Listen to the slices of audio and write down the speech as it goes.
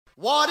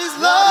What is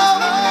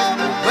love?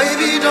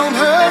 Baby, don't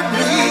hurt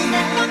me.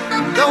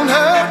 Don't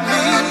hurt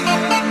me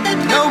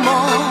no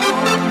more.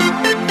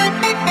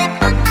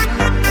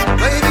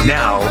 Baby,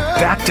 now,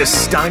 back to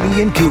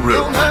Steiny and Guru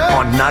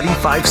on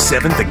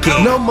 95.7 The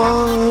Game. No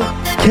more.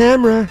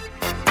 Camera.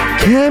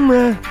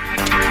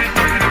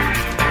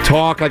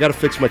 Talk, I got to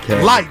fix my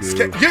camera. Lights.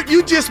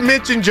 You just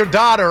mentioned your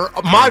daughter,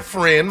 my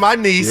friend, my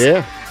niece,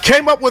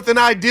 came up with an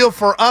idea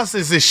for us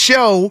as a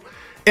show.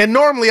 And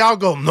normally I'll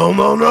go,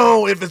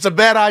 no, if it's a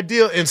bad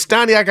idea. And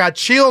Steiny, I got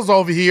chills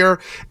over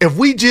here. If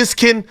we just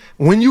can,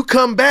 when you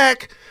come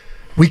back,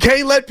 we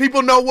can't let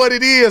people know what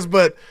it is,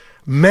 but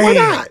man. Why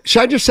not?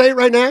 Should I just say it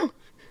right now?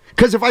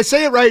 Because if I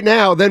say it right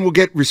now, then we'll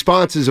get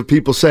responses of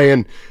people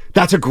saying,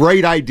 that's a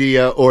great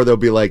idea, or they'll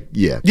be like,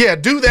 yeah. Yeah,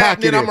 do that,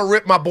 and then I'm going to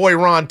rip my boy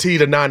Ron T,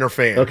 the Niner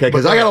fan. Okay,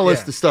 because I got a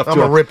list of stuff, too. I'm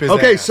going to rip his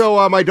ass.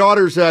 So my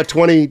daughter's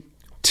 22.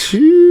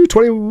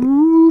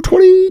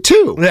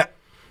 Yeah.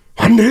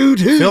 1, 2,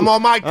 2. Film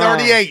on Mike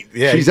 38.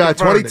 Yeah, she's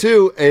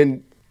 22,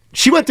 and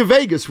she went to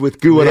Vegas with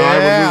Goo and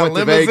I when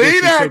we went to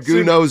Vegas. So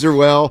Goo knows her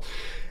well.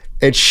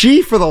 And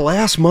she, for the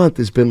last month,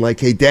 has been like,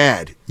 hey,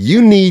 Dad,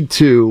 you need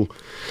to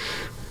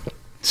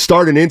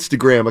start an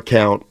Instagram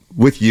account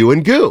with you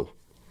and Goo.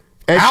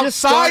 And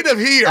outside of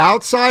here.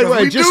 Outside,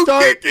 right. Just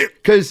start.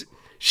 Because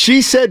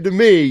she said to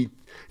me,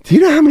 do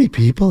you know how many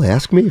people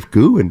ask me if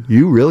Goo and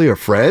you really are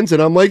friends?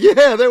 And I'm like,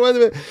 yeah.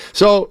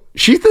 So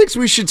she thinks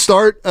we should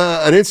start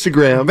an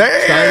Instagram.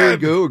 Steiny and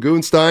Goo, or Goo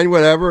and Stein,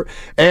 whatever.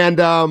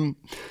 And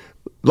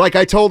like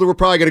I told her, we're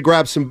probably going to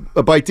grab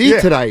a bite to eat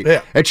tonight.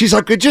 Yeah. And she's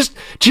like, just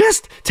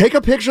take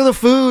a picture of the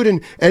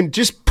food and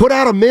just put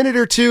out a minute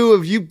or two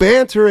of you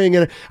bantering.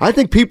 And I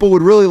think people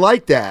would really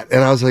like that.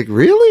 And I was like,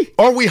 really?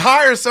 Or we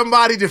hire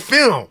somebody to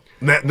film.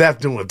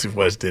 That's doing too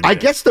much, didn't I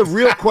guess the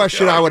real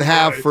question I would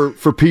have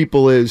for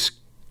people is,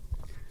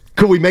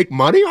 could we make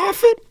money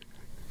off it?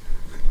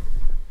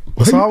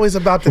 It's always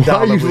about the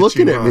dollar. Why are you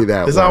looking at me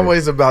that way? It's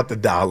always about the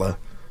dollar.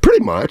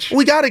 Pretty much.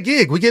 We got a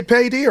gig. We get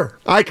paid here.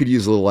 I could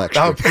use a little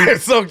extra. Okay,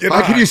 so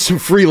I could use some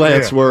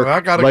freelance work,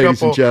 I got a ladies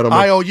couple and gentlemen.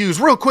 IOUs.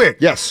 Real quick.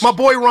 Yes. My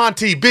boy Ron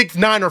T, big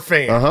Niner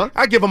fan.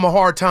 I give him a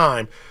hard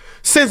time.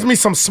 Sends me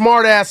some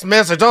smart-ass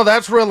message. Oh,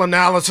 that's real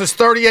analysis,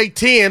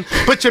 38-10.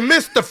 But you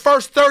missed the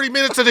first 30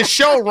 minutes of the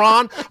show,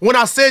 Ron, when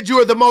I said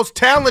you are the most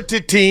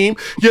talented team,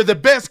 you're the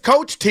best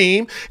coach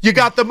team, you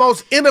got the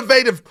most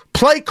innovative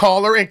play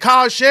caller in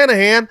Kyle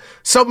Shanahan,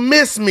 so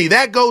miss me.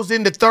 That goes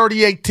into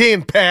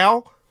 38-10,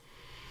 pal.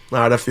 All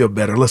right, I feel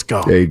better. Let's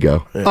go. There you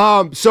go.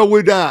 Yeah. So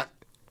we're now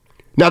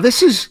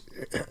this is,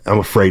 I'm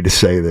afraid to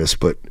say this,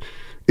 but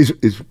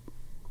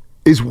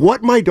is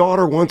what my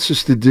daughter wants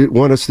us to do,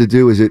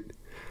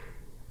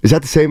 is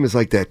that the same as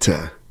like that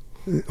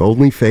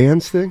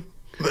OnlyFans thing?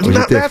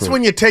 That's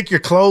when you take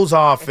your clothes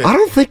off. I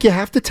don't think you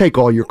have to take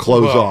all your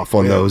clothes off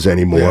on those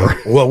anymore. Yeah.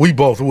 Well, we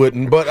both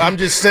wouldn't, but I'm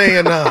just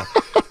saying,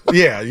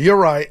 yeah, you're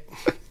right.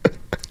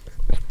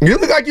 You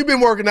look like you've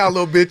been working out a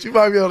little bit. You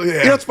might be able to,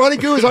 You know what's funny,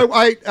 Goo, is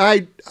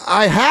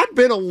I had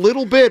been a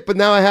little bit, but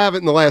now I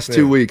haven't in the last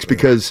 2 weeks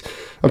because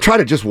I'm trying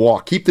to just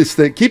walk. Keep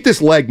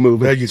this leg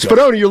moving. There you go.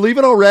 Spadoni, you're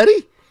leaving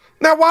already?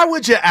 Now, why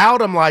would you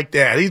out him like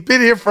that? He's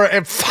been here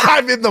at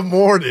 5 in the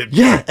morning.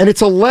 Yeah, and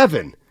it's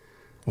 11.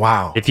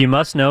 Wow. If you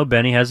must know,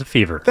 Benny has a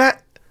fever. Now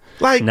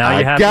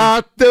I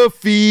got the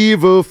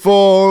fever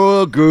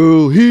for a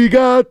girl. He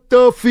got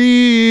the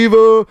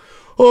fever.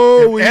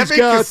 Oh, he's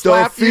got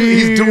the fever.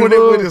 He's doing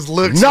it with his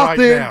looks Nothing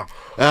right now.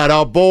 That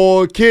a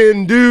boy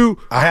can do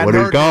when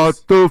he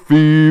got the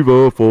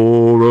fever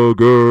for a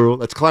girl.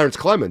 That's Clarence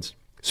Clemens.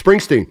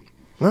 Springsteen.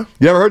 Huh?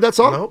 You ever heard that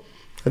song? No.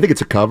 I think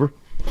it's a cover.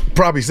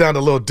 Probably sound a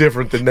little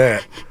different than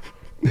that.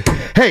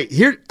 Hey,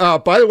 here,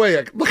 by the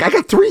way, look, I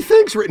got 3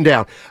 things written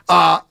down.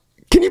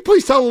 Can you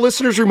please tell the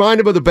listeners,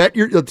 remind them of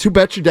the 2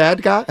 bets your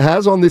dad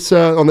has on this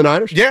on the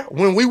Niners? Yeah,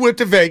 when we went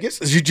to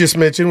Vegas, as you just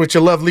mentioned, with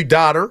your lovely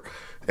daughter,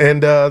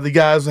 and the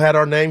guys had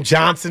our name,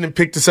 Johnson, and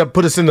picked us up,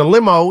 put us in the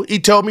limo. He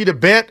told me to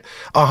bet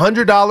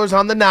 $100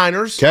 on the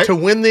Niners to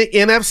win the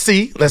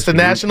NFC, that's the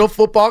National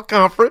Football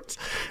Conference,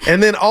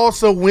 and then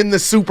also win the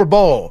Super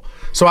Bowl.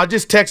 So I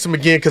just text him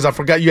again because I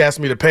forgot you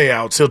asked me the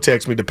payouts. He'll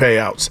text me the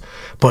payouts.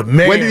 But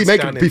man, when did he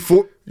make it?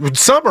 Before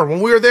summer,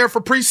 when we were there for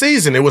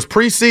preseason. It was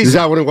preseason. Is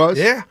that what it was?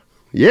 Yeah.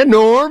 Yeah,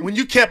 Norm. When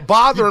you kept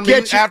bothering me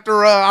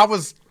after I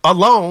was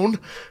alone,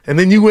 and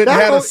then you went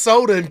and had a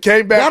soda and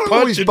came back punching me.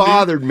 That always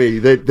bothered me.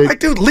 Like,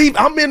 dude, leave.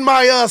 I'm in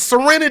my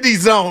serenity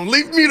zone.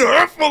 Leave me the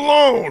F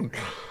alone.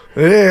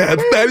 Yeah,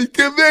 Daddy,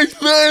 come back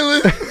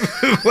smiling.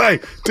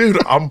 Like, dude,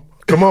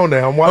 come on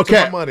now. I'm watching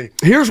my money.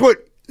 Here's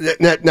what.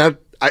 Now,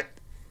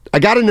 I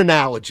got an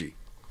analogy.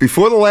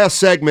 Before the last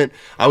segment,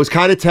 I was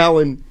kind of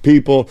telling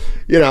people,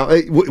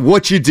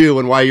 what you do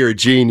and why you're a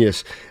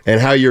genius,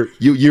 and how you're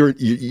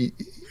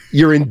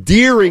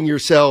endearing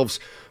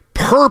yourselves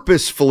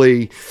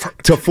purposefully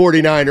to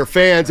 49er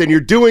fans, and you're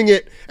doing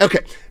it.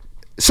 Okay,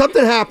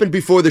 something happened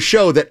before the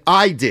show that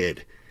I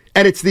did,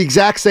 and it's the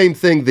exact same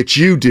thing that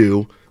you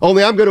do,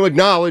 only I'm going to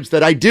acknowledge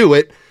that I do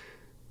it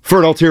for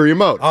an ulterior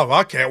motive. Oh,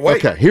 I can't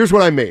wait. Okay, here's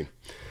what I mean.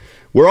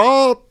 We're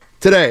all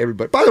today,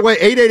 everybody. By the way,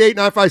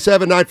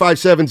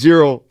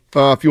 888-957-9570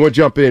 if you want to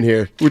jump in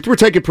here. We're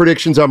taking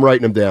predictions. I'm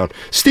writing them down.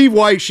 Steve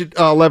Weish at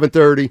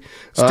 11:30,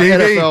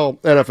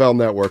 NFL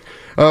Network.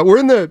 We're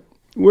in the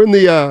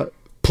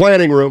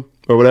planning room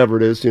or whatever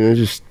it is,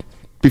 just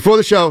before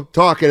the show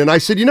talking, and I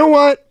said, you know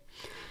what?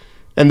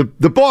 And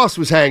the boss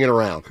was hanging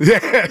around.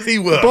 Yeah, he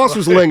was. The boss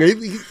was lingering.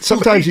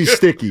 Sometimes he's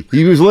sticky.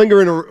 He was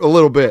lingering a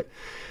little bit.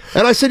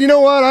 And I said, you know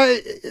what? I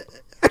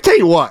tell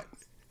you what.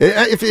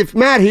 If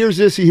Matt hears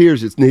this, he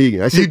hears it.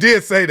 I said, you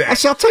did say that. I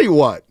said, I'll tell you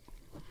what.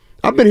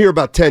 I've been here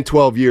about 10,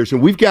 12 years,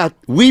 and we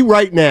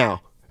right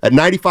now, at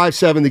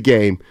 95.7 The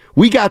Game,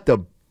 we got the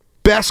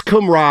best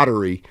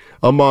camaraderie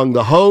among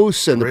the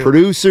hosts and the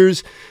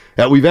producers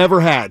that we've ever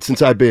had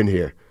since I've been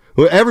here.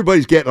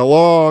 Everybody's getting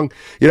along.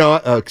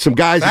 Some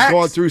guys have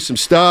gone through some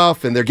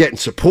stuff, and they're getting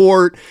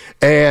support.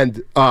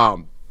 And, I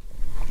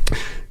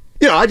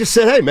just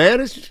said, hey, man,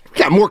 we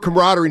got more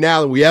camaraderie now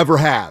than we ever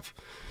have.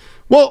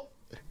 Well,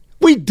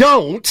 we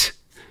don't.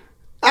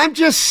 I'm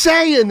just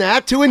saying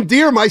that to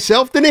endear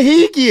myself to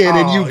Nahigian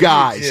and you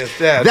guys.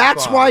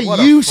 That's why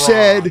you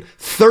said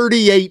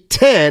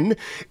 38-10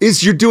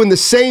 is you're doing the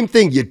same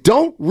thing. You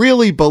don't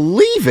really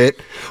believe it,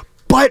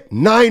 but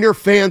Niner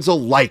fans will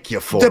like you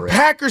for it. The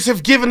Packers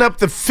have given up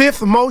the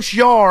 5th most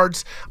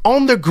yards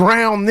on the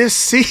ground this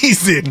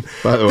season.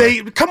 By the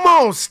way. Come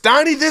on,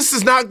 Steiny, this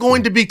is not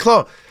going to be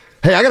close.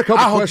 Hey, I got a couple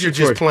questions. I hope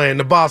you're just playing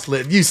the boss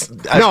lit.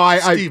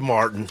 Steve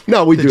Martin.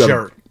 No, we do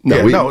jerk.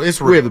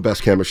 It's real. We have the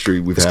best chemistry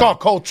we've had. It's called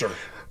culture.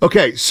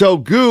 Okay, so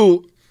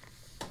Goo,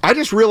 I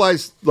just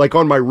realized,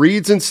 on my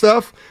reads and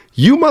stuff,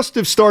 you must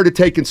have started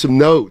taking some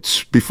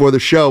notes before the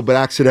show, but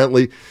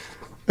accidentally.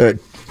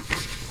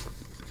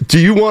 Do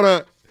you want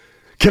to?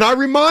 Can I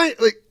remind,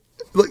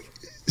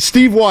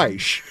 Steve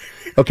Weish?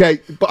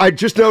 Okay, but I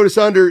just noticed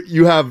under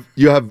you have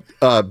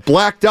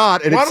black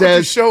dot, and Why it says. Why don't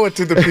you show it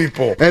to the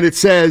people? And it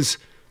says,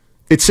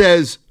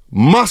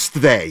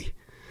 must they?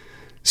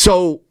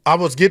 So I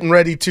was getting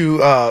ready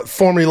to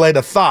formulate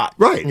a thought.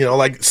 Right. Do you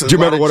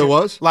remember what it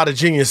was? A lot of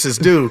geniuses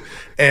do.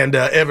 And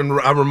Evan,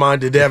 I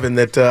reminded Evan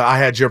that I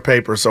had your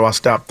paper, so I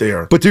stopped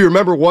there. But do you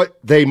remember what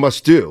they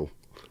must do?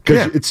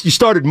 Because you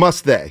started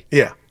must they.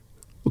 Yeah.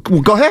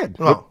 Well, go ahead.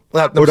 Oh,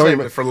 I'm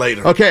saving it for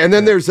later. Okay, and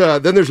then there's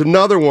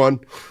another one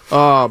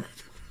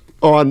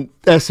on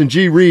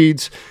S&G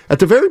reads. At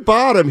the very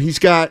bottom,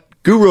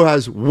 Guru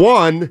has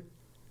one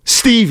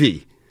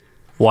Stevie.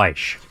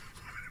 Weish.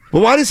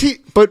 Well, why does he...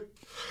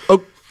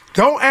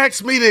 Don't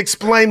ask me to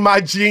explain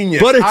my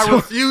genius. I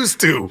refuse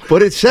to.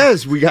 But it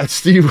says we got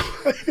Steve.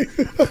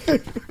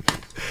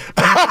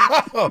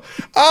 Oh,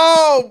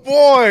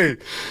 boy.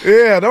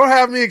 Yeah, don't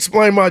have me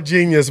explain my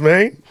genius,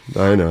 man.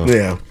 I know.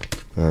 Yeah.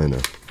 I know.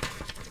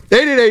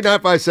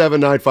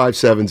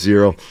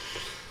 888-957-9570.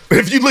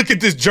 If you look at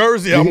this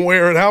jersey I'm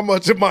wearing, how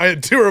much am I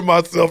endearing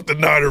myself to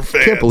Niner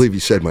fans? I can't believe you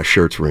said my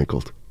shirt's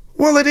wrinkled.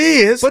 Well, it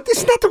is. But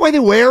it's not the way they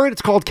wear it.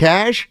 It's called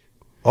cash.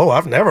 Oh,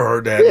 I've never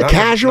heard that. Yeah,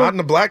 casual? Not in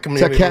the black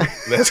community.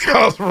 That's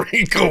called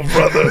wrinkle,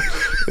 brother.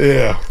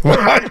 Yeah.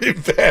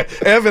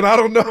 Evan, I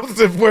don't know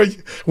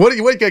what do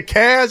you get,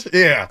 cash?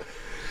 Yeah.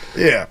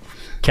 Yeah.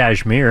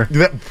 Cashmere.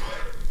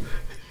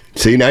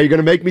 See, now you're going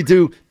to make me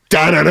do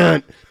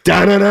da-na-na,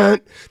 da-na-na,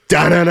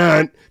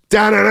 da-na-na,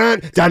 da-na-na,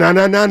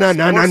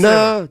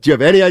 da-na-na-na-na-na-na. Do you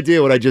have any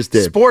idea what I just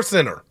did? Sports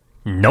Center.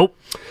 Nope.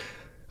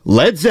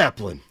 Led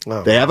Zeppelin.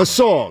 They have a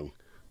song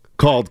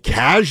called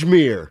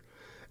Kashmir.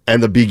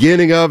 And the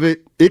beginning of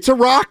it, it's a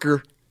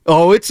rocker.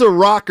 Oh, it's a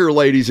rocker,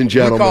 ladies and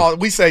gentlemen.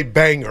 We say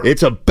banger.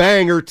 It's a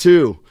banger,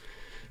 too.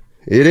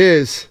 It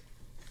is.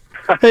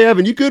 Hey,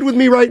 Evan, you good with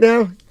me right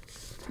now?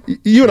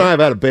 You and I have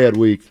had a bad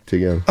week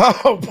together.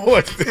 Oh,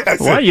 boy.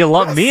 Why you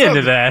lump me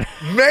into that?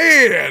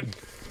 Man.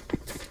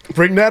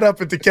 Bring that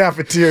up at the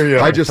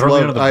cafeteria. I just Throw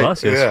love me under the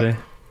bus yesterday.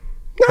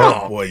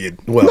 No. Oh, boy,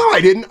 no,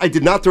 I didn't. I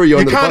did not throw you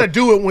under the bus. You kind of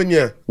do it when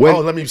you...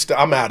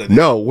 I'm out of it.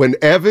 No, when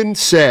Evan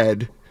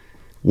said...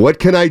 What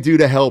can I do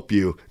to help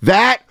you?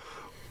 That,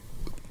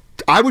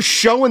 I was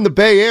showing the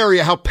Bay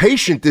Area how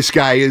patient this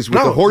guy is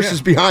with the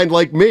horses behind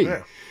like me.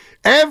 Yeah.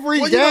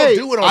 Every day,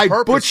 I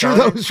butcher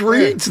those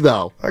reads,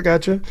 though. I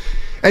got you.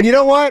 And you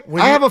know what?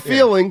 I have a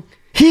feeling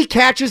he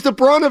catches the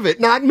brunt of it,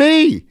 not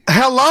me.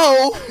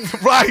 Hello?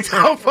 Right.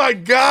 Oh, my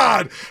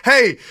God.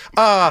 Hey,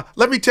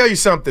 let me tell you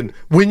something.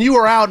 When you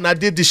were out and I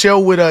did the show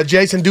with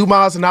Jason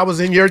Dumas and I was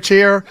in your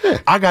chair,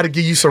 I got to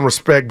give you some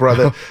respect,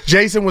 brother.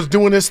 Jason was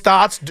doing his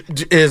thoughts.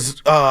 He's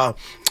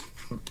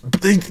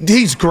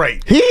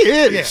great. He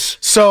is. Yeah.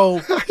 So,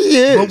 he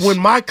is. But when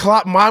my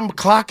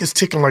clock is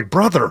ticking like,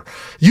 brother,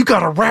 you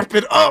got to wrap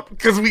it up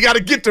because we got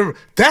to get to,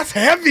 that's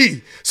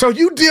heavy. So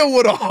you deal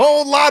with a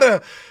whole lot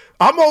of,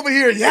 I'm over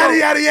here, yaddy,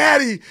 yaddy,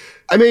 yaddy.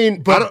 I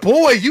mean, but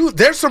boy,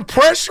 there's some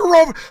pressure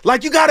over.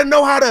 Like, you got to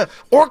know how to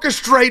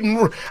orchestrate.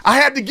 And I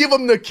had to give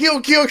him the kill.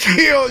 You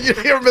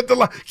hear him at the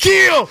line,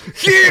 kill.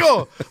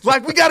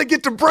 Like, we got to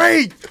get the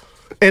break.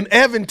 And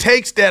Evan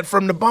takes that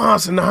from the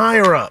boss and the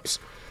higher ups.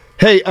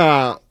 Hey,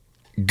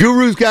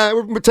 Guru's guy,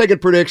 we're taking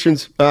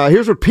predictions.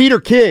 Here's what Peter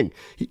King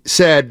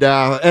said,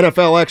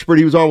 NFL expert.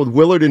 He was on with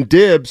Willard and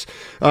Dibbs.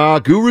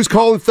 Guru's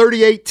calling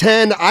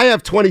 38-10. I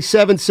have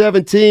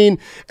 27-17.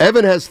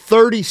 Evan has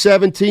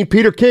 30-17.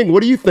 Peter King,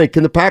 what do you think?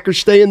 Can the Packers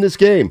stay in this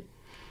game?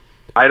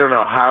 I don't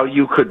know how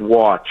you could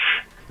watch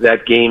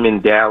that game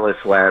in Dallas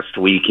last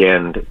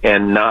weekend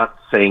and not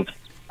think,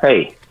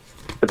 hey,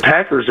 the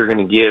Packers are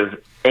going to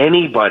give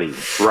anybody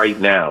right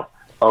now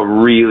a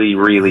really,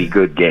 really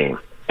good game.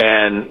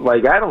 And,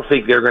 I don't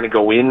think they're going to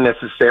go in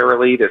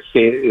necessarily to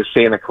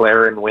Santa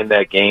Clara and win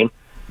that game.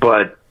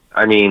 But,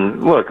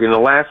 look, in the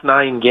last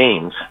 9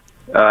 games,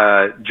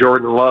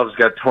 Jordan Love's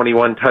got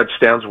 21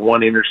 touchdowns,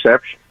 1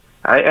 interception.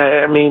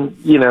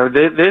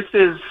 This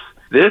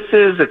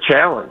is a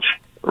challenge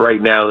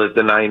right now that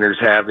the Niners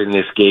have in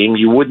this game.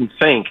 You wouldn't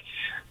think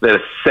that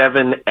a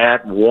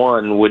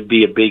 7-1 would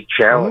be a big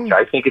challenge.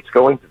 I think it's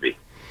going to be.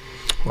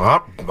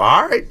 Well,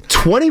 all right.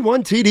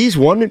 21 TDs,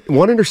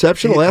 one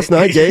interception the last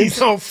 9 games.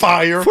 He's on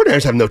fire.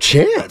 49ers have no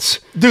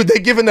chance. Dude, they're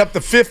giving up the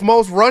 5th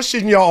most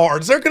rushing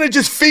yards. They're going to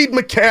just feed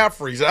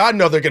McCaffrey's. I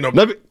know they're going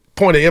to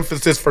point of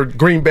emphasis for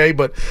Green Bay,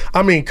 but,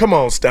 come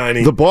on,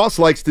 Steiny. The boss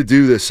likes to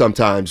do this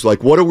sometimes.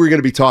 What are we going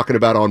to be talking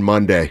about on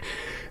Monday?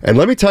 And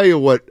let me tell you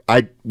what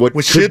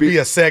should be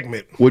a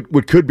segment.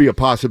 What could be a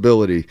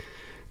possibility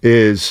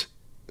is,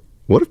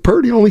 what if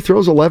Purdy only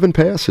throws 11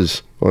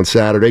 passes on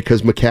Saturday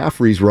because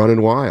McCaffrey's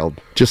running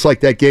wild? Just like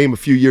that game a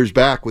few years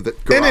back with it.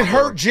 And it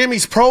hurt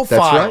Jimmy's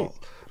profile. That's right.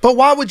 But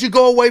why would you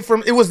go away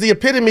from, it was the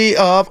epitome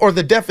of, or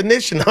the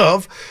definition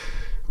of,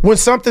 when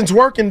something's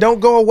working, don't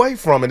go away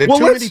from it. And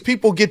too many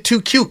people get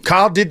too cute.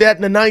 Kyle did that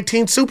in the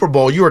 19th Super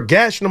Bowl. You were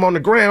gashing him on the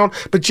ground,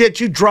 but yet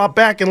you drop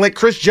back and let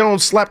Chris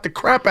Jones slap the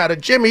crap out of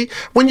Jimmy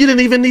when you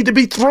didn't even need to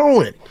be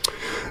throwing.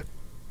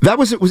 I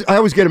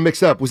always get them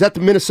mixed up. Was that the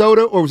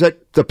Minnesota or was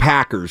that the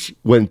Packers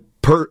when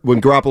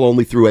Garoppolo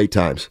only threw 8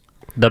 times?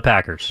 The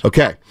Packers.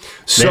 Okay.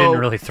 They didn't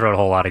really throw a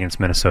whole lot against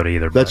Minnesota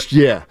either.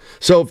 Yeah.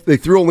 So they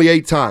threw only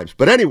 8 times.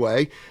 But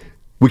anyway,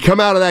 we come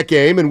out of that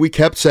game and we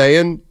kept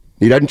saying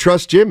he doesn't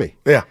trust Jimmy.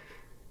 Yeah.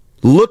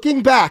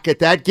 Looking back at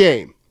that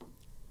game,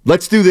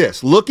 let's do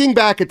this. Looking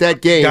back at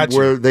that game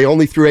where they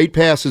only threw 8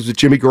 passes with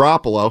Jimmy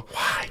Garoppolo.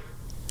 Why?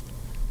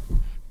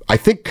 I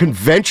think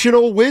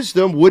conventional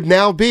wisdom would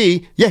now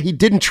be, he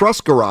didn't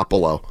trust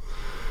Garoppolo.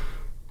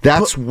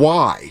 That's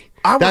why.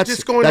 I was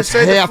just going to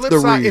say the flip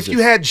side. If you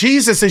had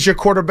Jesus as your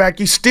quarterback,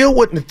 you still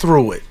wouldn't have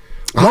threw it.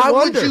 Why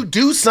would you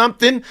do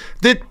something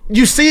that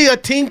you see a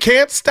team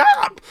can't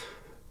stop?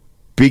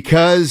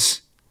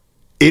 Because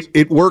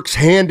it works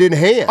hand in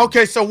hand.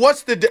 Okay, so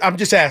I'm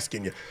just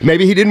asking you.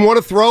 Maybe he didn't want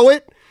to throw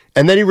it,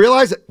 and then he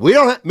realized that we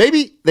don't have,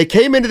 maybe they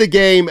came into the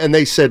game and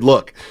they said,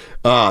 look,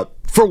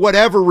 for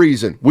whatever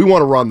reason, we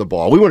want to run the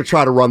ball. We want to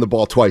try to run the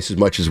ball twice as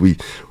much as we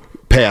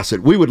pass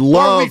it. We would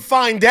love. Or we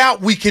find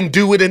out we can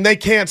do it and they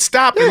can't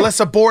stop it. Let's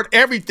abort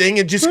everything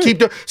and just keep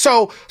doing.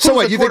 So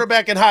who's the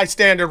quarterback in high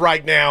standard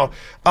right now?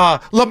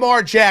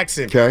 Lamar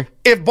Jackson. Okay.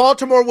 If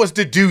Baltimore was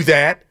to do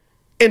that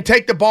and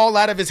take the ball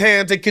out of his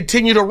hands and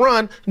continue to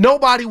run,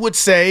 nobody would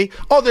say,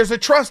 oh, there's a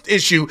trust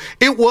issue.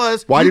 It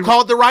was, you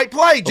called the right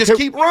play. Just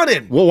keep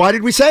running. Well, why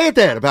did we say it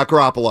then about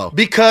Garoppolo?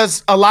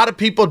 Because a lot of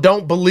people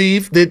don't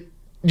believe that,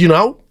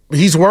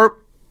 he's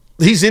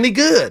any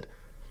good.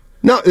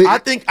 No, I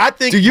think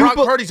Brock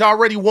Purdy's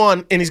already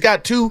won, and he's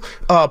got 2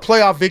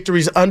 playoff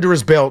victories under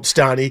his belt,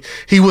 Steiny.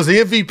 He was the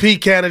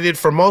MVP candidate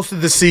for most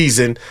of the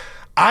season.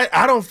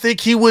 I don't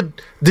think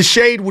the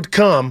shade would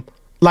come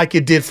like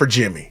it did for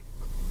Jimmy.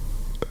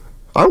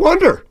 I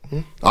wonder.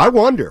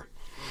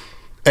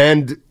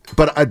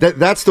 But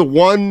that's the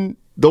one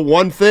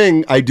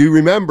thing I do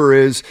remember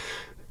is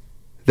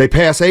they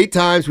pass 8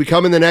 times. We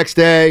come in the next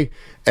day,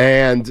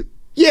 and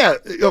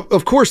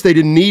of course they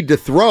didn't need to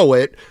throw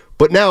it,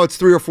 but now it's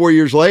 3 or 4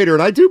 years later,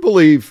 and I do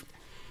believe,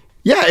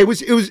 it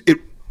was.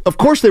 Of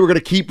course they were going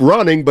to keep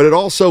running, but it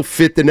also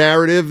fit the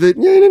narrative that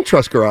you didn't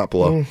trust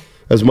Garoppolo.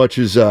 As much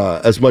as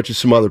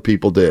some other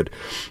people did,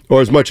 or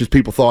as much as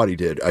people thought he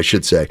did, I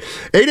should say.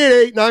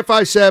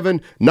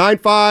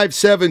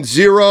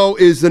 888-957-9570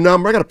 is the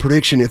number. I got a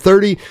prediction here.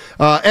 30.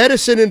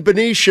 Edison and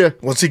Benicia.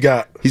 What's he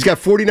got? He's got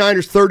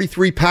 49ers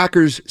 33,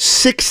 Packers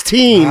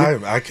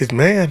 16.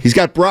 Man. He's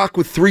got Brock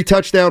with 3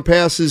 touchdown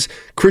passes,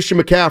 Christian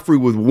McCaffrey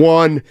with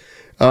 1.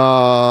 One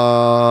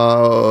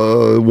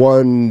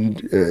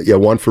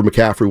for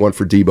McCaffrey, 1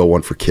 for Debo,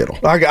 1 for Kittle.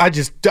 I got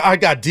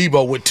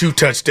Debo with 2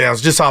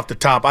 touchdowns just off the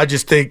top. I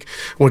just think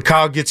when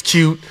Kyle gets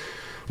cute.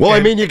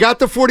 Well, you got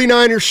the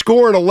 49ers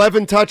scoring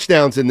 11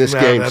 touchdowns in this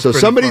game, so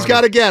somebody's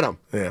got to get them.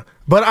 Yeah,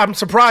 but I'm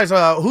surprised.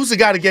 Who's the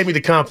guy that gave me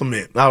the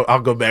compliment? I'll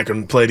go back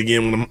and play it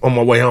again when I'm on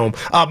my way home.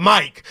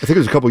 Mike. I think it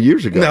was a couple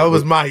years ago. No, it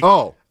was Mike.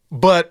 Oh,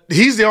 but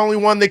he's the only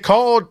one that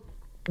called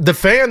the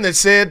fan that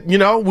said,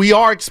 we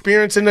are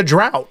experiencing a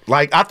drought.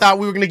 I thought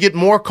we were going to get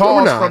more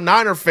calls from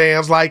Niner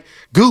fans like,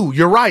 Goo,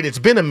 you're right, it's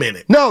been a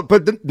minute. No,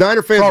 but the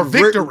Niner fans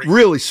are a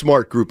really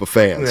smart group of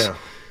fans. Yeah.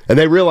 And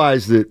they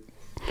realized that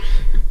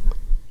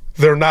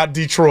they're not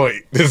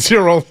Detroit. It's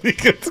your only.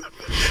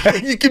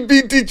 You can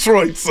beat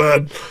Detroit,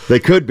 son. They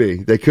could be.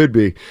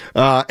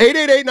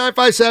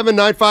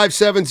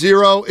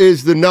 888-957-9570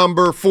 is the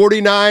number.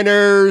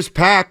 49ers,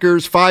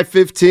 Packers,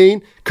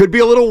 5:15. Could be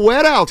a little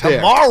wet out there.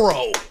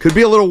 Tomorrow. Could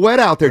be a little wet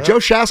out there. Joe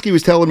Shasky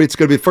was telling me it's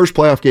going to be the first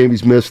playoff game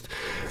he's missed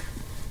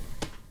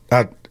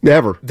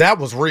ever. That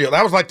was real.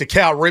 That was like the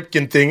Cal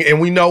Ripken thing, and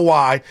we know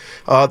why.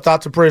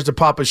 Thoughts and prayers to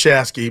Papa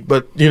Shasky.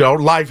 But,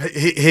 life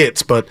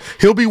hits. But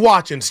he'll be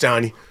watching,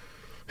 Steiny.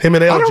 Him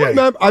and LJ. I don't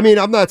remember. I mean,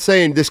 I'm not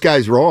saying this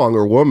guy's wrong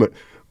or woman.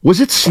 Was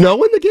it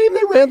snowing the game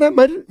they ran that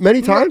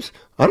many times?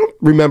 I don't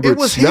remember it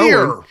was snowing.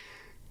 Here.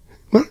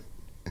 What?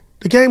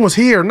 The game was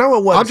here. No,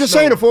 it wasn't. I'm just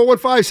saying, a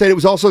 415 saying it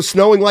was also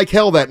snowing like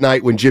hell that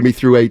night when Jimmy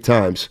threw 8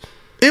 times.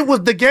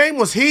 The game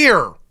was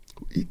here.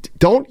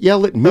 Don't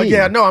yell at me.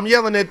 I'm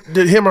yelling at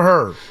him or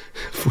her.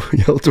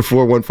 Yell to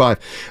 415.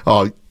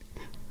 Oh,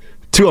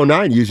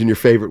 209 using your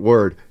favorite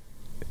word.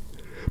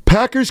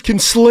 Packers can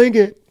sling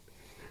it.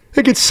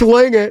 They can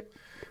sling it.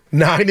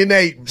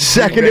 9-8.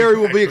 Secondary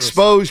will be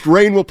exposed.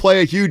 Rain will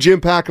play a huge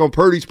impact on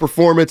Purdy's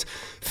performance.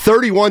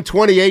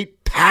 31-28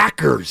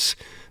 Packers.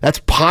 That's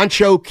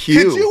Poncho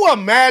Q. Could you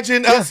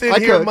imagine us in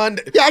here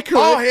Monday? Yeah, I could.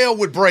 All hell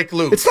would break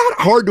loose. It's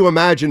not hard to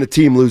imagine a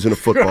team losing a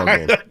football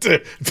game in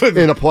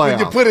a playoff.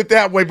 You put it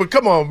that way, but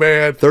come on,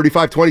 man.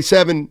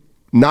 35-27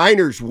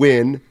 Niners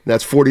win.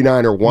 That's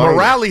 49er one.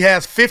 Morale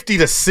has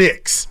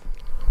 50-6.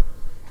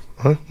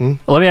 Let me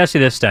ask you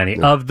this, Steiny.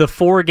 Yeah. Of the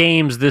 4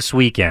 games this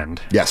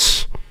weekend,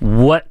 yes,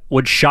 what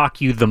would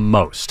shock you the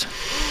most?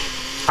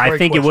 I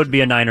think it would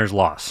be a Niners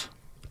loss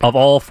of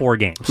all 4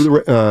 games.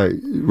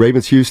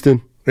 Ravens,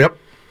 Houston. Yep.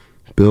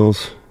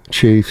 Bills,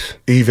 Chiefs.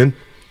 Even.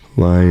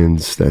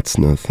 Lions, that's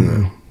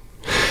nothing.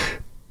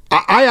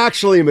 I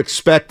actually am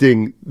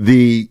expecting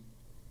the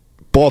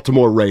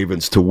Baltimore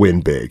Ravens to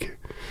win big.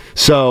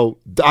 So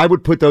I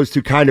would put those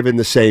two kind of in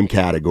the same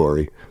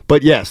category.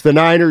 But yes, the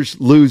Niners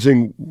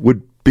losing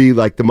would be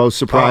like the most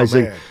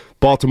surprising.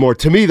 Baltimore,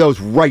 to me, those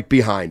right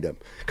behind them.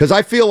 Because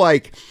I feel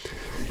like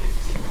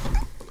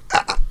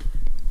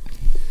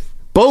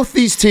both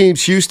these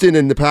teams, Houston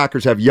and the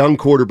Packers, have young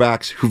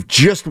quarterbacks who've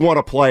just won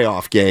a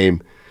playoff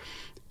game,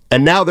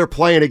 and now they're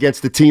playing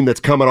against a team that's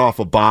coming off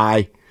a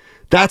bye.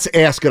 That's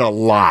asking a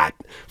lot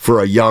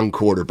for a young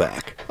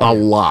quarterback. A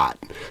lot.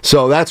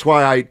 So that's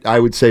why I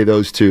would say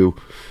those two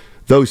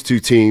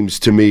teams,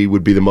 to me,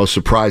 would be the most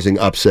surprising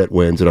upset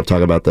wins. And I'm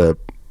talking about the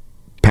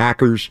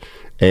Packers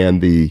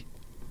and the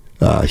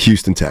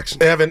Houston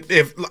Texans. Evan,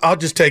 if I'll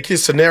just take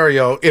his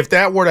scenario. If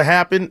that were to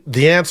happen,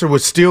 the answer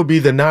would still be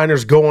the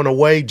Niners going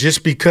away,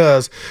 just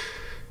because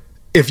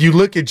if you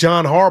look at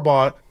John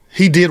Harbaugh,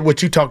 he did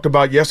what you talked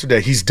about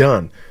yesterday. He's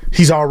done.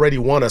 He's already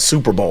won a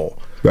Super Bowl.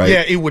 Right.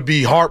 Yeah, it would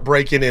be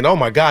heartbreaking and, oh,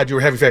 my God, you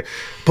were heavy fat.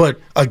 But,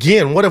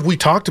 again, what have we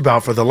talked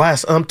about for the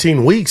last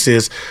umpteen weeks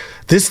is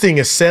this thing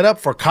is set up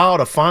for Kyle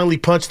to finally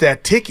punch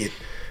that ticket.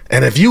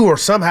 And if you were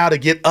somehow to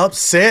get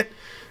upset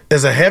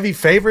as a heavy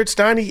favorite,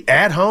 Steiny,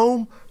 at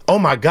home, oh,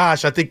 my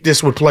gosh, I think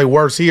this would play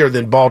worse here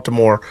than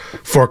Baltimore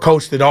for a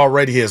coach that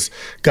already has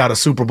got a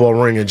Super Bowl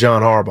ring in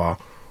John Harbaugh.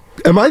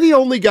 Am I the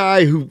only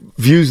guy who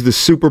views the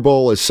Super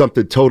Bowl as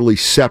something totally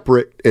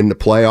separate in the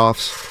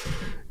playoffs?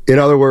 In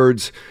other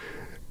words,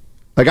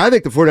 like, I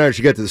think the 49ers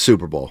should get to the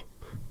Super Bowl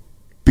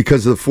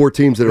because of the 4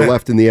 teams that are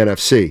left in the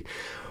NFC.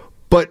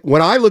 But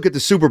when I look at the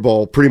Super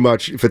Bowl, pretty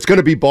much, if it's going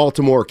to be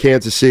Baltimore,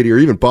 Kansas City, or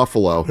even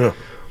Buffalo,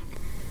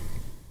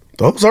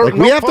 those are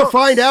we have to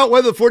find out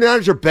whether the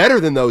 49ers are better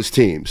than those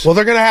teams. Well,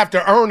 they're going to have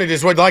to earn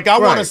it. Like, I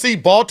want to see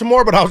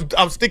Baltimore, but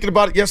I was thinking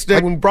about it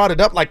yesterday when we brought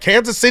it up. Like,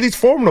 Kansas City's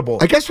formidable.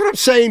 I guess what I'm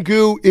saying,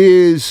 Goo,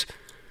 is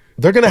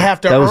they're going to have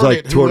to earn it. That was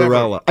like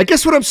Tortorella. I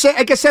guess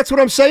that's what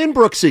I'm saying,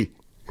 Brooksy.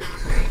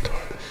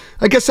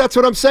 I guess that's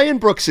what I'm saying,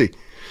 Brooksy.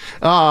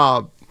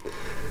 What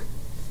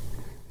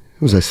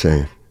was I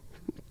saying?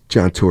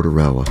 John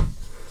Tortorella.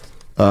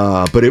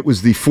 But it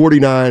was the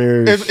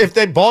 49ers. If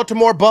they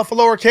Baltimore,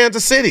 Buffalo, or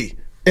Kansas City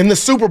in the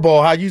Super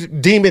Bowl, how you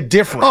deem it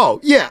different? Oh,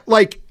 yeah.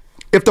 Like,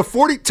 if the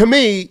 40, to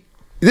me,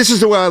 this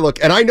is the way I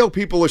look. And I know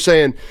people are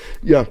saying,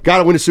 got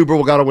to win a Super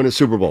Bowl, got to win a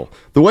Super Bowl.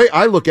 The way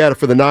I look at it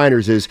for the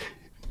Niners is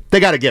they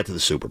got to get to the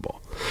Super Bowl.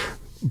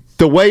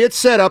 The way it's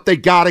set up, they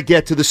got to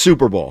get to the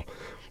Super Bowl.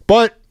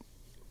 But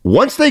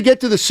once they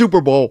get to the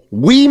Super Bowl,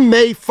 we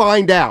may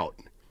find out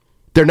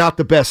they're not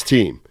the best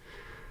team.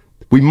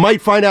 We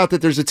might find out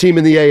that there's a team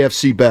in the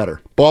AFC better.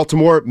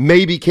 Baltimore,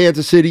 maybe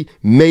Kansas City,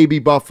 maybe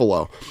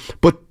Buffalo.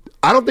 But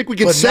I don't think we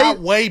can say... not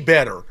way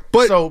better.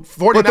 So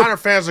 49er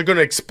fans are going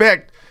to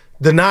expect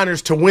the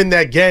Niners to win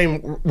that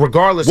game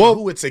regardless of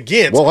who it's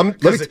against.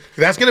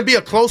 That's going to be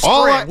a close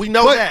spread. Right, we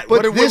know that.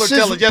 What did Willer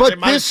tell us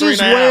yesterday?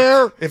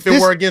 -3.5 if it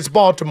were against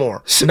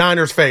Baltimore.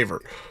 Niners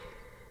favored.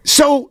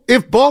 So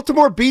if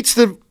Baltimore beats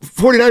the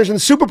 49ers in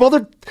the Super Bowl,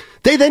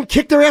 they then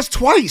kick their ass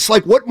twice.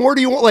 Like, what more do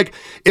you want? Like,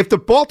 if the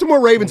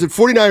Baltimore Ravens and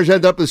 49ers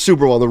end up in the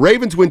Super Bowl, and the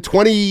Ravens win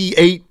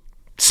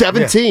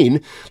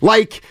 28-17,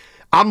 like,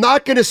 I'm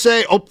not going to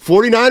say,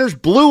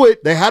 49ers blew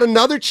it. They had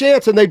another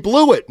chance and they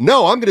blew it.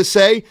 No, I'm going to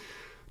say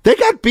They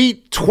got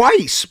beat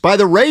twice by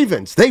the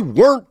Ravens. They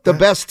weren't the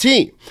best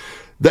team.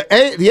 The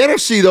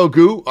NFC, though,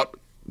 Goo,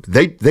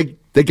 they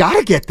got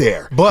to get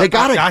there. They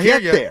got to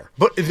get there.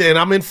 And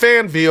I'm in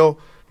Fanville.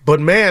 But,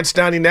 man,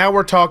 Steiny, now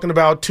we're talking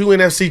about 2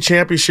 NFC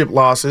championship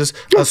losses,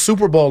 a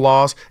Super Bowl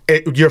loss,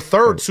 your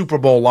third Super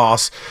Bowl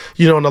loss,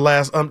 in the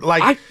last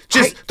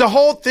the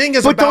whole thing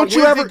is about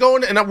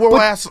going, and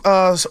we'll ask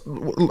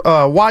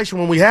Weiss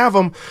when we have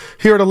him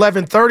here at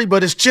 11:30,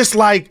 but it's just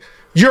like,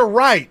 you're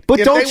right. But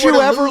if don't they you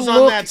ever lose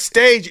look on that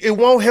stage? It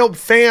won't help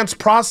fans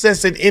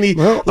process it any.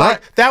 Well,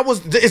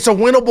 it's a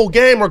winnable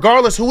game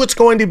regardless who it's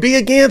going to be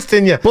against.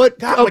 And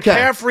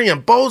McCaffrey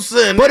and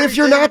Bosa. But if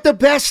you're not the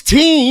best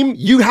team,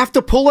 you have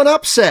to pull an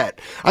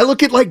upset. I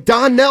look at like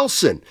Don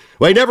Nelson.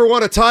 Well, he never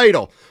won a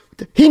title.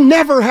 He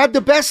never had the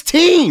best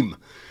team.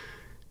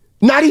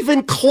 Not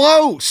even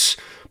close.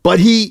 But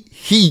he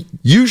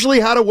usually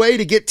had a way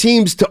to get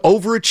teams to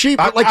overachieve.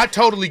 I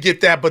totally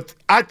get that, but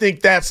I think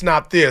that's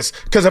not this.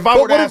 Because if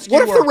I were to ask you,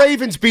 what if the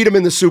Ravens beat them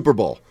in the Super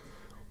Bowl?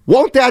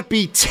 Won't that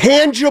be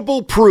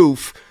tangible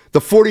proof the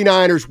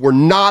 49ers were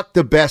not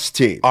the best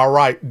team? All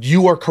right,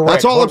 you are correct.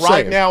 That's all I'm saying.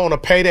 Right now on a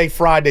payday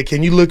Friday,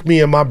 can you look me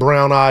in my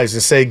brown eyes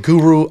and say,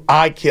 Guru,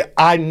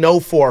 I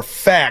know for a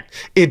fact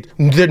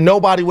that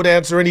nobody would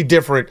answer any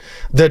different.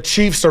 The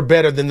Chiefs are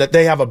better than that.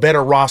 They have a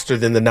better roster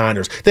than the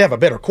Niners. They have a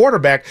better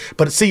quarterback.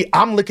 But see,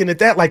 I'm looking at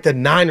that like the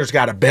Niners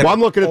got a better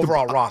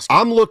overall roster.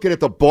 I'm looking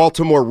at the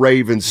Baltimore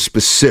Ravens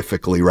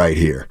specifically right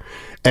here.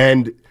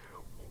 And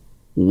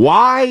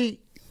why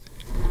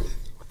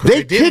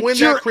they didn't win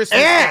that Christmas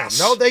ass.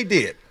 No, they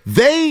did.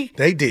 They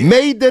did.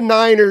 Made the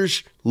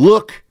Niners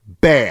look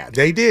bad.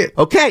 They did.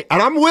 Okay,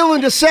 and I'm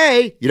willing to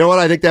say, you know what,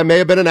 I think that may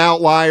have been an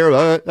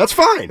outlier. That's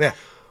fine. Yeah.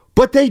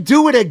 But they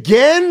do it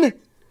again?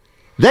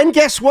 Then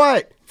guess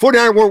what?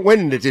 49ers weren't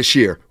winning it this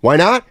year. Why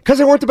not? Because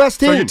they weren't the best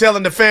team. So you're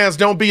telling the fans,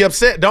 don't be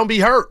upset, don't be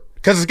hurt.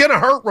 Because it's going to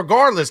hurt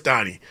regardless,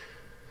 Donnie.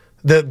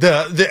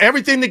 The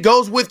everything that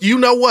goes with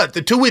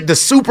the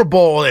Super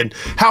Bowl and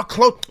how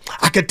close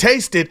I could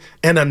taste it,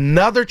 and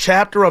another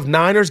chapter of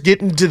Niners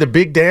getting to the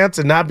big dance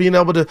and not being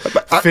able to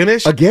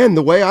finish. Again,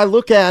 the way I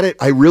look at it,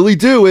 I really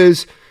do,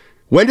 is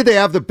when did they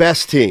have the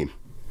best team?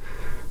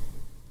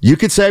 You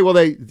could say, well,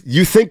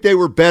 you think they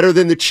were better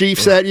than the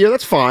Chiefs that year?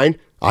 That's fine.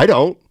 I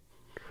don't.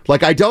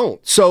 I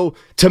don't. So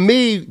to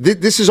me,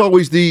 this is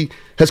always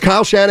has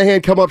Kyle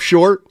Shanahan come up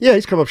short? Yeah,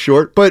 he's come up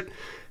short, but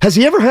has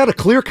he ever had a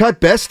clear-cut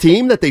best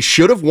team that they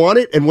should have won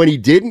it, and when he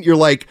didn't, you're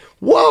like,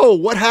 whoa,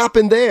 what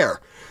happened there?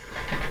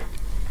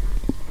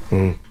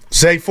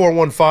 Say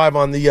 415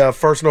 on the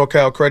First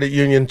NorCal Credit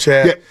Union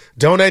chat. Yeah.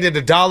 Donated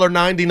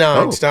 $1.99,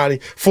 Steiny.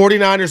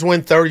 49ers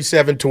win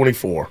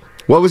 37-24.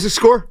 What was the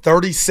score?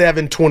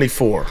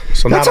 37-24.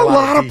 So that's a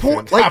lot of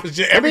points.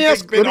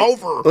 Everything's been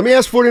over. Let me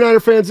ask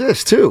 49er fans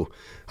this, too.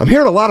 I'm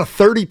hearing a lot of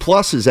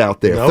 30-pluses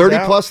out there.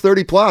 30-plus,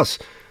 30-plus.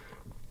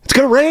 It's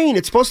going to rain.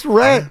 It's supposed to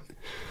rain.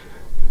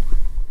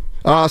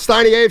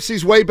 Steiny,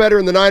 AFC's way better,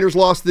 and the Niners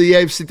lost to the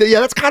AFC.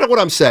 Yeah, that's kind of what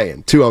I'm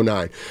saying,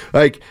 209.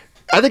 I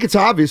think it's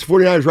obvious,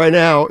 49ers right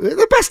now, they're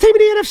the best team in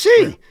the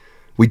NFC. Yeah.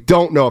 We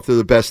don't know if they're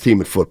the best team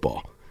in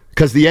football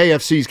because the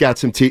AFC's got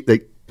some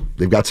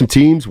they've got some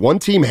teams. One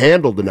team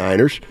handled the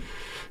Niners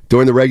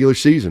during the regular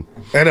season.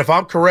 And if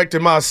I'm correct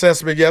in my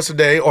assessment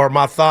yesterday, or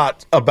my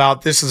thought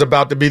about this is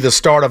about to be the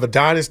start of a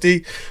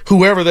dynasty,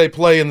 whoever they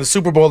play in the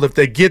Super Bowl, if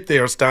they get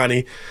there,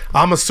 Steiny,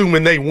 I'm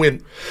assuming they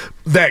win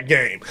that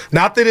game.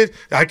 Not that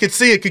I could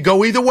see it could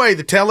go either way,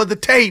 the tell of the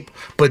tape,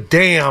 but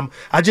damn,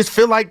 I just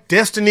feel like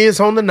destiny is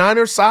on the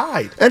Niners'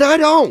 side. And I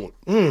don't.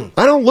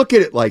 I don't look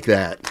at it like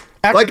that.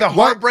 After the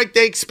heartbreak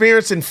they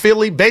experienced in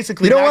Philly,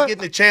 basically not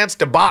getting a chance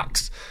to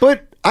box.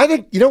 But I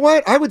think, you know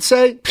what? I would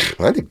say,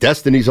 I think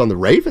destiny's on the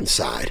Ravens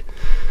side.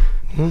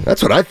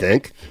 That's what I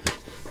think.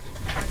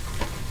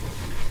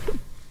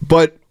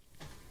 But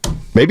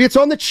maybe it's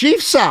on the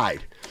Chiefs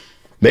side.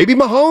 Maybe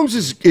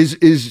Mahomes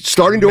is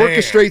starting to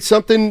orchestrate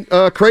something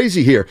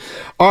crazy here.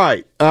 All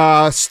right,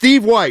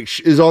 Steve Weiss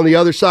is on the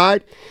other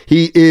side.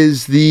 He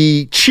is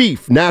the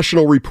chief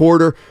national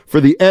reporter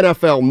for the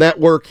NFL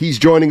Network. He's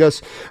joining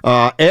us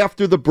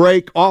after the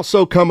break.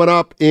 Also coming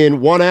up in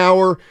 1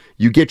 hour,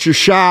 you get your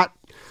shot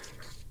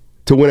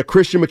to win a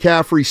Christian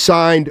McCaffrey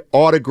signed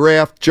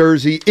autographed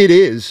jersey. It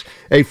is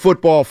a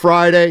Football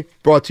Friday,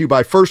 brought to you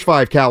by First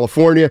 5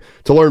 California.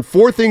 To learn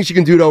 4 things you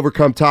can do to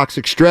overcome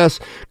toxic stress,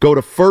 go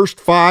to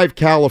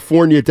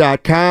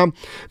first5california.com.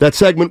 That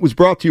segment was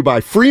brought to you by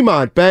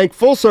Fremont Bank,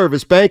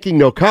 full-service banking,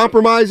 no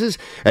compromises.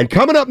 And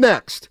coming up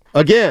next,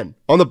 again,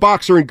 on the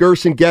Boxer and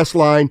Gerson guest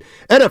line,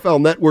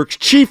 NFL Network's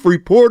chief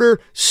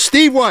reporter,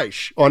 Steve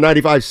Weiss, on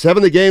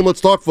 95.7 The Game.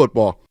 Let's talk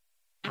football.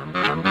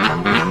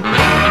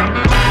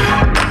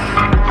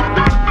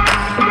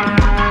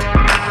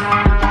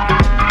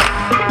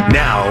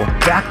 Now,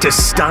 back to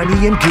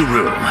Steiny and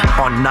Guru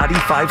on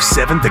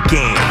 95.7 The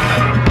Game.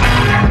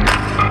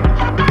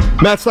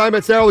 Matt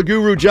Steinmetz, the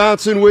Guru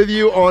Johnson with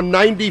you on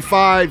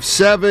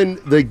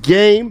 95.7 The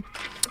Game.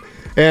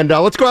 And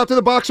let's go out to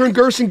the Boxer and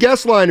Gerson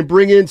guest line and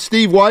bring in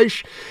Steve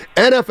Weish,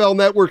 NFL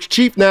Network's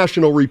chief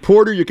national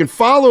reporter. You can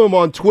follow him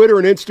on Twitter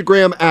and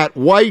Instagram at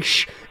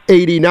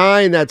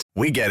Weish89.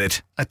 We get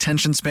it.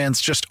 Attention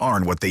spans just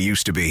aren't what they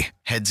used to be.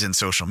 Heads in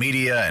social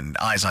media and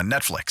eyes on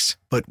Netflix.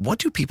 But what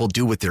do people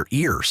do with their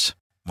ears?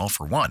 Well,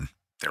 for one,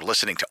 they're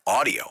listening to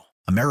audio.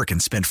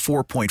 Americans spend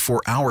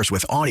 4.4 hours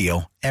with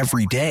audio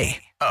every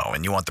day. Oh,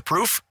 and you want the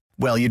proof?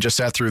 Well, you just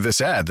sat through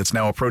this ad that's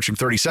now approaching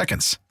 30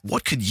 seconds.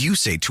 What could you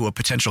say to a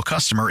potential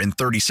customer in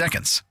 30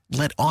 seconds?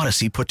 Let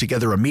Odyssey put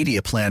together a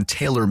media plan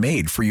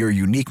tailor-made for your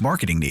unique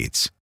marketing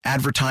needs.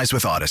 Advertise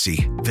with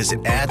Odyssey.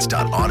 Visit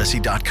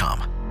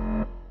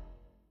ads.odyssey.com.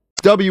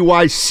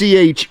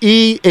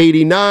 WYCHE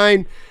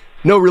 89.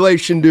 No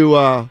relation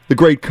to the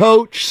great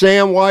coach,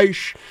 Sam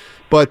Weish.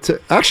 But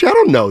actually, I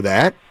don't know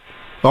that.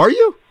 Are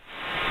you?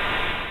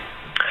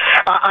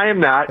 I am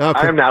not. Okay.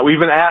 I am not. We've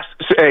been asked.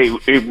 Hey,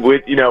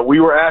 we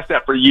were asked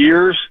that for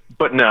years,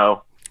 but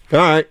no. All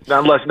right.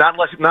 Not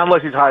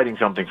unless he's hiding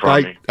something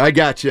from me. I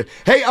got you.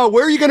 Hey,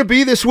 where are you going to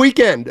be this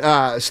weekend,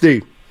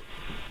 Steve?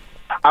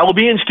 I will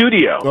be in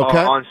studio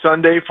on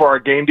Sunday for our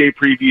game day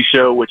preview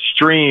show, which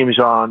streams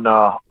on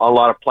a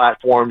lot of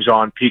platforms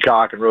on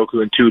Peacock and Roku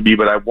and Tubi.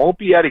 But I won't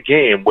be at a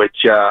game,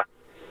 which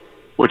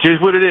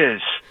is what it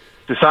is.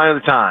 The sign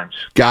of the times.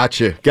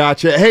 Gotcha.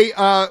 Hey,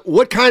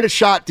 what kind of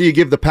shot do you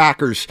give the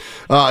Packers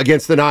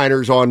against the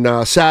Niners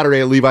on Saturday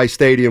at Levi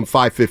Stadium,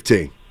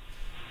 5:15?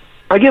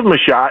 I give them a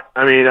shot.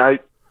 I mean,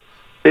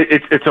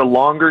 it's a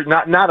longer,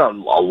 not a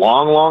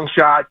long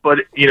shot, but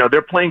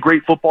they're playing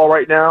great football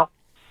right now,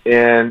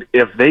 and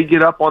if they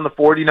get up on the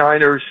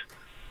 49ers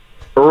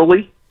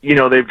early,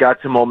 they've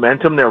got some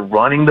momentum. They're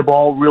running the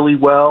ball really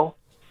well.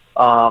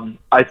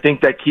 I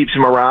think that keeps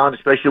them around,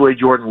 especially the way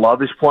Jordan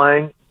Love is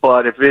playing.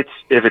 But if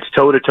it's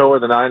toe-to-toe or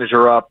the Niners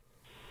are up,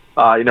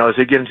 as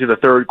they get into the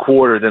third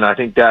quarter, then I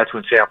think that's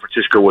when San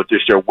Francisco, with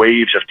just their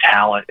waves of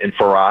talent and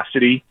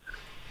ferocity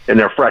and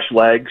their fresh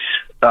legs,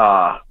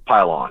 pile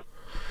on.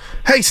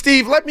 Hey,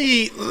 Steve, let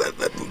me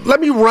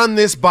run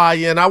this by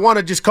you, and I want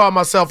to just call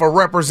myself a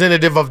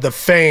representative of the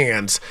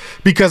fans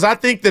because I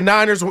think the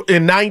Niners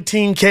in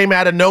 19 came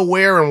out of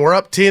nowhere and were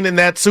up 10 in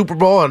that Super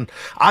Bowl, and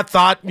I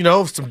thought,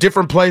 some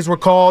different plays were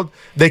called.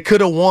 They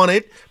could have won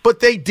it, but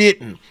they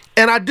didn't.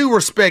 And I do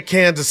respect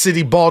Kansas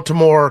City,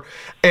 Baltimore,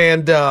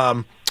 and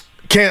the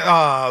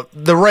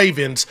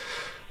Ravens.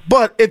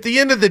 But at the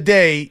end of the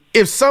day,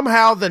 if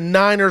somehow the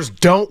Niners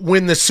don't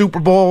win the Super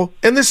Bowl,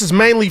 and this is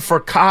mainly for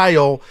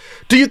Kyle,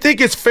 do you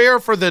think it's fair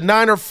for the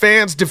Niner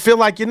fans to feel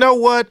like, you know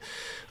what,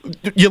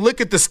 you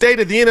look at the state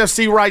of the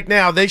NFC right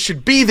now, they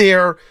should be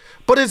there,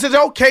 but is it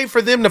okay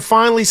for them to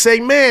finally say,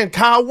 man,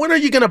 Kyle, when are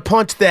you going to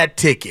punch that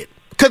ticket?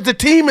 Because the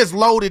team is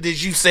loaded,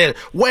 as you said,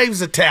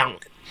 waves of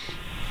talent.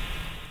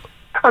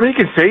 I mean,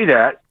 you can say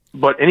that,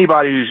 but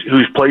anybody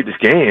who's played this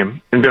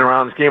game and been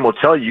around this game will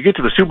tell you get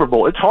to the Super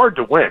Bowl, it's hard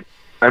to win.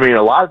 I mean,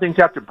 a lot of things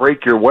have to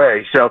break your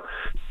way. So,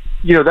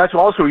 that's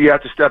also you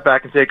have to step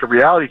back and take a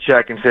reality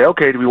check and say,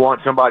 okay, do we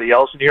want somebody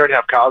else in here and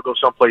have Kyle go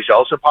someplace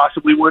else and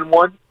possibly win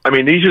one? I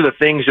mean, these are the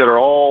things that are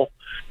all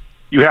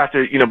you have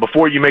to,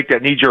 before you make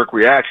that knee-jerk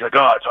reaction, like,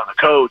 oh, it's on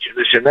the coach and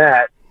this and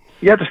that.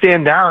 You have to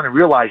stand down and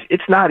realize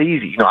it's not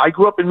easy. I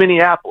grew up in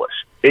Minneapolis.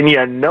 And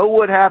you know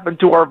what happened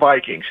to our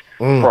Vikings.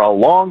 For a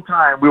long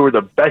time, we were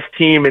the best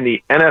team in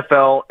the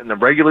NFL in the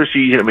regular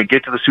season, and we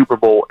get to the Super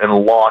Bowl and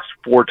lost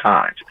 4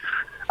 times.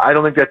 I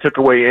don't think that took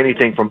away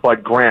anything from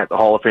Bud Grant, the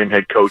Hall of Fame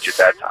head coach at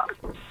that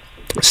time.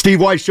 Steve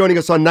Weish joining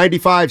us on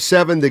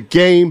 95.7 The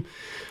Game.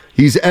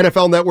 He's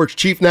NFL Network's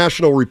chief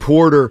national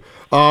reporter.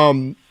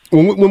 When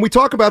we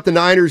talk about the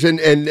Niners and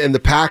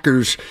the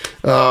Packers,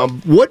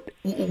 what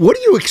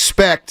do you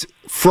expect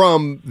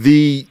from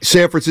the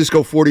San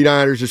Francisco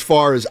 49ers as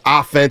far as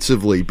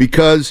offensively?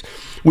 Because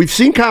we've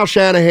seen Kyle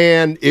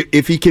Shanahan,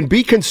 if he can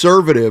be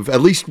conservative,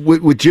 at least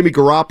with Jimmy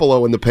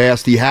Garoppolo in the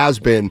past, he has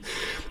been.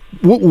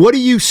 What do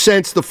you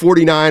sense the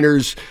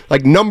 49ers,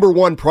 number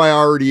one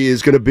priority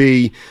is going to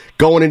be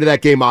going into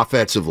that game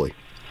offensively?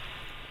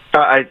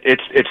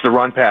 It's the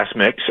run-pass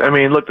mix. I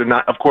mean, look,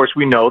 of course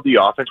we know the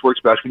offense works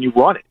best when you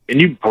run it.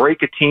 And you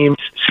break a team's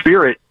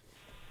spirit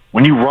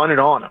when you run it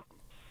on them.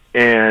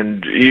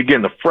 And,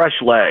 again, the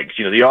fresh legs,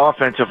 the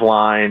offensive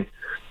line,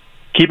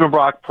 keeping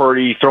Brock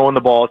Purdy, throwing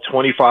the ball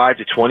 25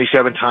 to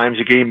 27 times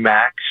a game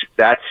max,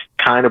 that's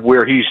kind of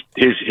where his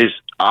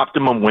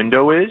optimum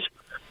window is.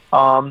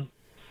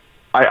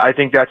 I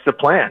think that's the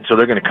plan. So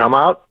they're going to come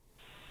out.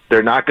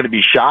 They're not going to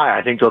be shy.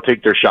 I think they'll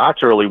take their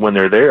shots early when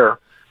they're there.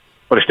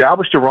 But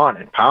establish the run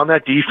and pound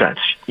that defense.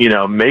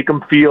 Make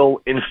them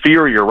feel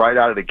inferior right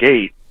out of the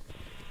gate,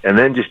 and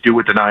then just do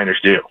what the Niners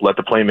do. Let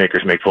the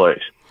playmakers make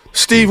plays.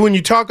 Steve, when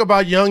you talk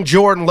about young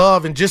Jordan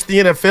Love and just the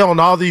NFL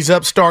and all these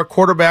upstart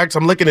quarterbacks,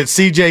 I'm looking at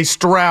C.J.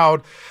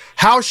 Stroud.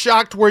 How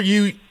shocked were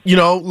you,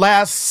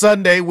 last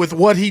Sunday with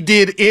what he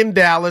did in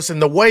Dallas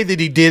and the way that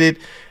he did it?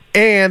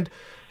 And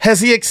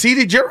has he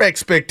exceeded your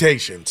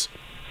expectations?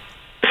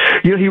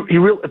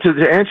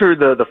 To answer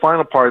the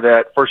final part of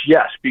that, first,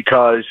 yes,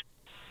 because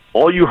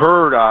all you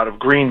heard out of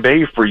Green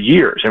Bay for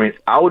years, I mean,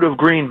 out of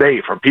Green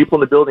Bay from people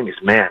in the building is,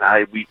 man,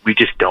 we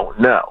just don't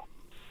know.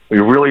 We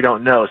really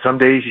don't know. Some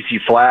days you see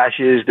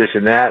flashes, this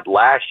and that.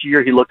 Last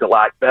year he looked a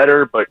lot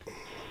better, and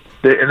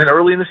then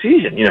early in the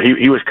season,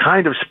 he was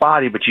kind of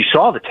spotty, but you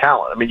saw the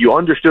talent. I mean, you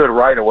understood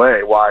right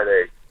away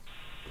why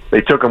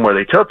they took him where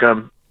they took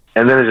him.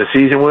 And then as the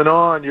season went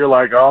on, you're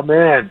like, oh,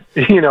 man,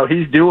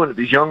 he's doing it.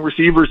 These young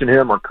receivers in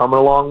him are coming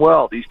along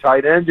well. These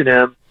tight ends in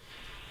him,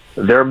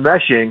 they're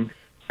meshing.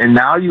 And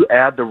now you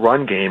add the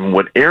run game,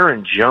 what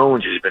Aaron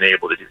Jones has been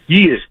able to do.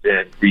 He has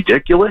been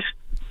ridiculous.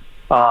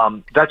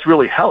 That's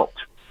really helped.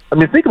 I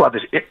mean, think about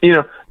this.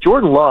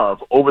 Jordan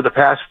Love, over the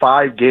past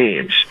 5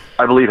 games,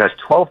 I believe, has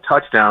 12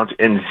 touchdowns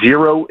and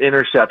 0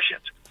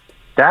 interceptions.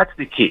 That's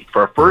the key.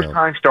 For a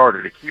first-time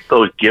starter to keep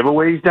those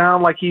giveaways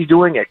down like he's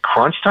doing at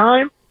crunch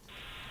time,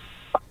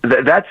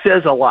 that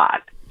says a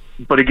lot.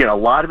 But again, a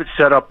lot of it's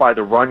set up by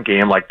the run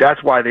game. Like,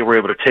 that's why they were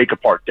able to take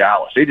apart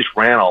Dallas. They just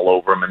ran all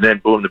over them, and then,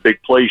 boom, the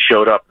big plays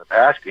showed up in the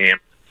pass game.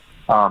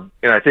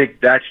 And I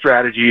think that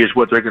strategy is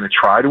what they're going to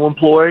try to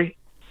employ.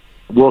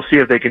 We'll see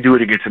if they can do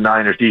it against the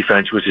Niners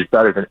defense, which is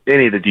better than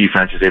any of the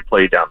defenses they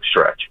played down the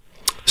stretch.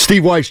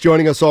 Steve Weiss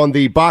joining us on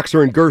the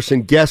Boxer and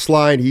Gerson guest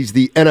line. He's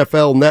the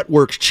NFL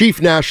Network's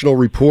chief national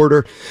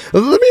reporter.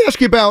 Let me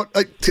ask you about,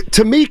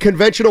 to me,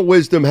 conventional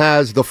wisdom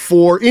has the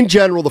four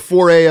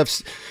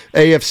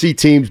AFC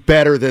teams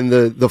better than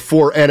the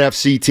 4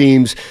 NFC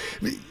teams,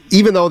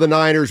 even though the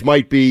Niners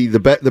might be the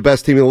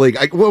best team in the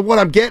league. What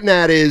I'm getting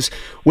at is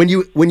when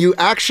you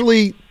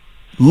actually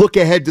look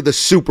ahead to the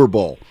Super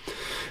Bowl,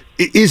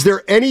 is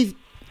there anything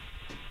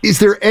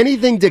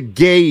to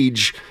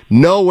gauge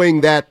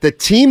knowing that the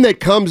team that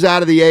comes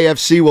out of the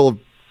AFC will have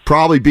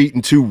probably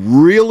beaten 2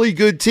 really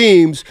good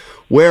teams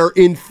where,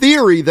 in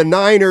theory, the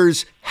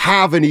Niners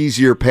have an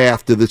easier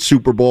path to the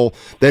Super Bowl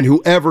than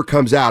whoever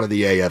comes out of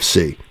the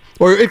AFC?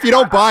 Or if you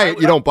don't buy it,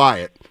 you don't buy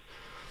it.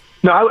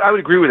 No, I would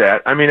agree with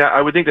that. I mean,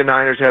 I would think the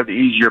Niners have the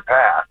easier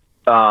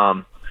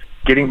path.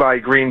 Getting by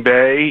Green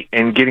Bay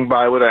and getting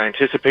by what I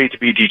anticipate to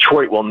be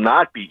Detroit will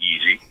not be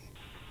easy.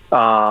 But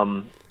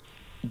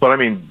I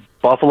mean,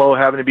 Buffalo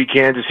having to beat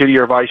Kansas City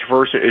or vice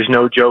versa is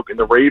no joke, and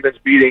the Ravens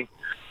beating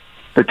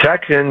the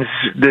Texans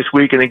this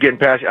week and then getting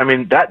past. I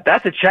mean,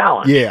 that's a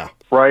challenge. Yeah.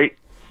 Right.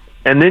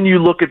 And then you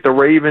look at the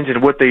Ravens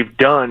and what they've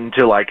done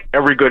to like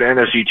every good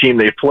NFC team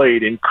they've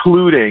played,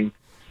 including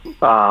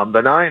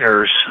the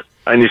Niners,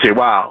 and you say,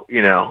 wow,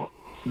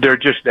 they're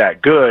just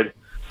that good.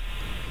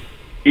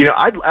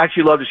 I'd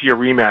actually love to see a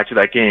rematch of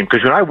that game,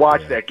 because when I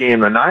watched that game,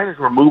 the Niners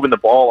were moving the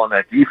ball on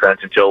that defense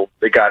until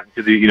they got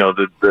into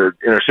the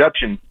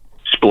interception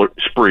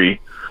spree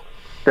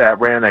that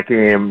ran that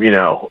game,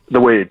 the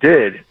way it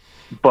did.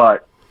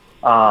 But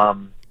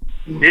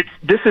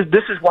this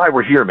is why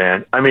we're here,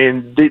 man. I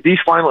mean, these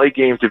final 8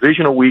 games,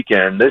 divisional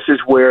weekend, this is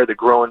where the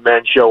grown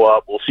men show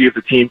up. We'll see if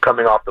the team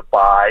coming off the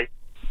bye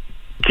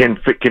can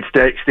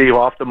stave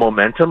off the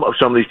momentum of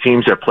some of these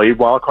teams that played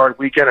wild card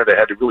weekend, or they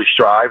had to really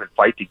strive and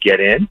fight to get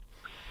in.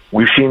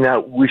 We've seen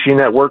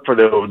that work for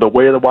the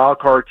way of the wild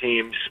card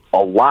teams a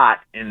lot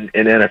in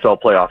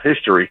NFL playoff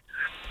history.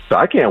 So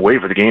I can't wait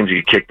for the games to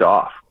get kicked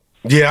off.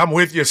 Yeah, I'm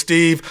with you,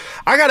 Steve.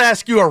 I got to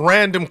ask you a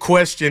random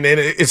question, and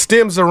it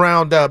stems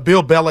around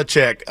Bill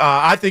Belichick.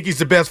 I think he's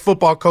the best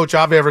football coach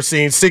I've ever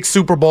seen, 6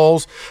 Super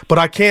Bowls. But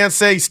I can't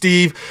say,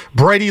 Steve,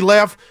 Brady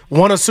left,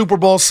 won a Super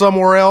Bowl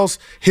somewhere else.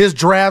 His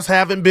drafts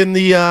haven't been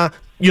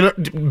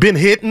been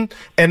hitting,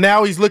 and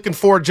now he's looking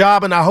for a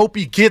job, and I hope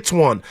he gets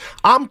one.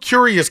 I'm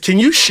curious, can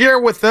you share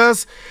with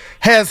us,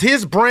 has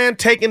his brand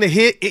taken a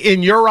hit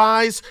in your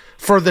eyes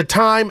for the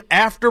time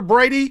after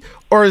Brady,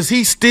 or is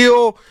he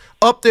still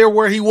up there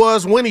where he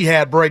was when he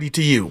had Brady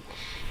to you?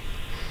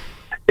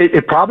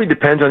 It probably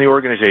depends on the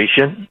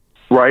organization,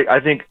 right? I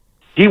think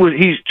put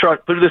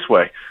it this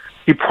way,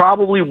 he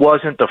probably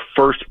wasn't the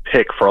first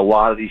pick for a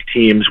lot of these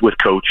teams with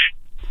coach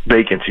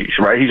vacancies,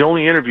 right? He's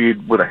only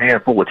interviewed with a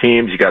handful of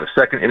teams. He got a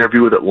second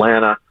interview with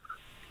Atlanta.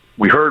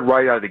 We heard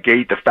right out of the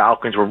gate the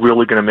Falcons were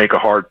really going to make a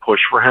hard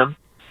push for him.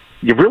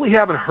 You really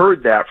haven't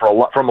heard that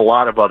from a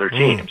lot of other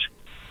teams.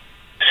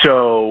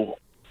 So,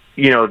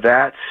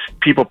 that's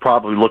people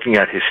probably looking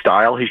at his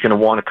style. He's going to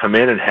want to come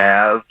in and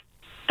have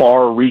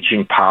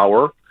far-reaching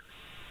power.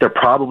 They're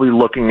probably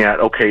looking at,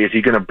 okay, is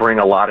he going to bring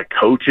a lot of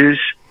coaches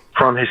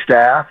from his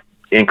staff,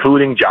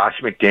 including Josh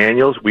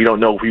McDaniels? We don't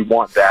know if we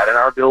want that in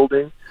our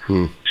building.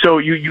 So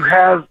you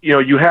have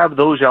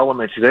those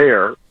elements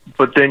there,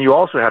 but then you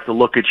also have to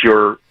look at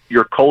your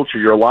culture,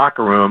 your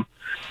locker room,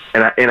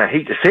 and I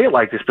hate to say it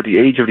like this, but the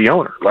age of the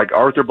owner. Like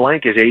Arthur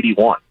Blank is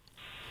 81.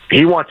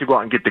 He wants to go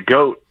out and get the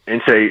GOAT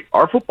and say,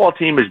 our football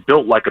team is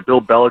built like a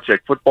Bill Belichick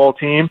football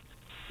team,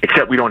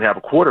 except we don't have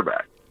a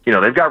quarterback.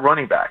 They've got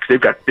running backs. They've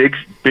got big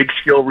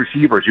skill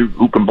receivers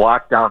who can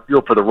block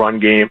downfield for the run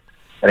game,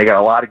 and they got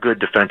a lot of good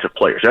defensive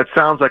players. That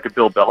sounds like a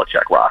Bill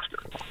Belichick roster.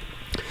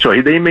 So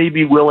they may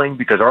be willing,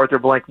 because Arthur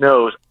Blank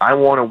knows, I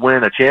want to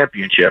win a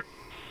championship,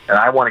 and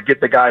I want to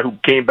get the guy who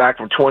came back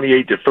from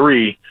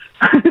 28-3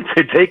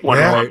 to take one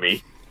from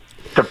me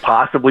to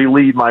possibly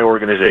lead my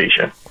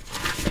organization.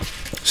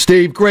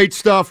 Steve, great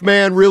stuff,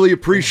 man. Really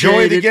appreciate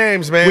it. Enjoy the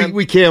games, man.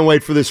 We can't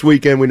wait for this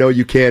weekend. We know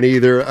you can't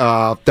either.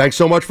 Thanks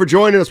so much for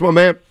joining us, my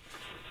man.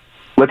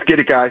 Let's get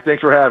it, guys.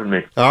 Thanks for having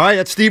me. All right,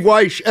 that's Steve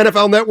Wyche,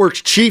 NFL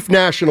Network's chief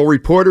national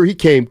reporter. He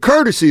came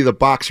courtesy of the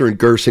Boxer and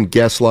Gerson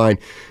guest line.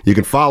 You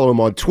can follow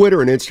him on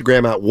Twitter and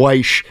Instagram at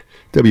Wyche,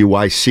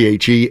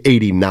 W-Y-C-H-E,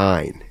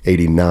 89.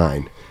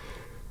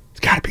 It's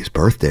got to be his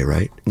birthday,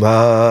 right?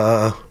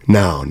 No,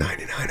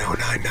 99,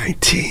 09,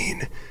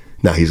 19.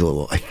 No, he's a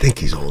little. I think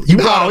he's old. He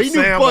knew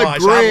Bud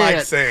Grant. I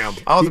like Sam.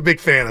 I was a big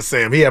fan of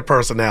Sam. He had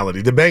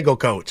personality. The Bengal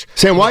coach.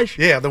 Sam Wyche?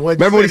 Yeah, the one.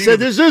 Remember when he said,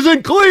 "This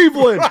isn't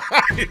Cleveland"?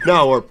 Right.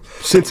 No, or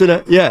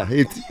Cincinnati. Yeah.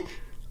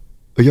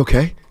 Are you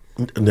okay?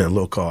 A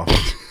little cough.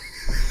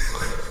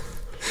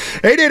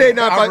 888-95.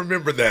 I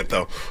remember that,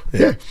 though.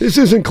 Yeah, this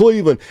isn't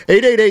Cleveland.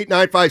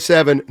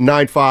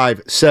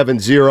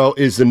 888-957-9570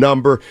 is the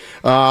number.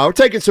 We're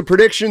taking some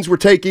predictions. We're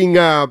taking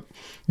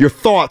your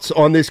thoughts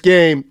on this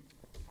game.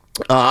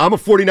 I'm a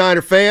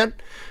 49er fan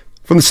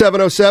from the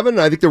 707.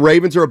 I think the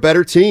Ravens are a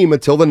better team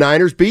until the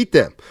Niners beat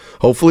them,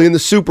 hopefully in the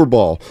Super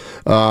Bowl.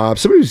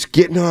 Somebody was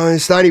getting on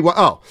Steiny.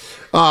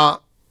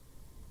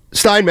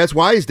 Steinmetz,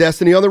 why is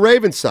destiny on the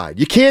Ravens side?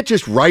 You can't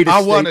just write a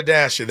I wanted to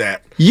ask you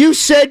that. You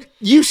said,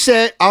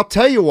 I'll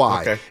tell you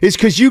why. Okay. It's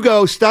because you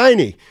go,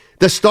 Steiny,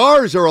 the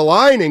stars are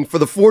aligning for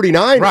the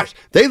 49ers. Right.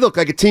 They look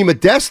like a team of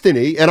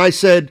destiny. And I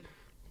said,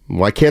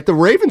 why can't the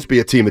Ravens be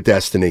a team of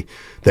destiny?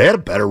 They had a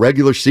better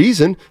regular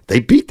season. They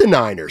beat the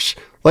Niners.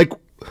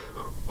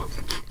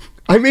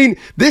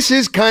 This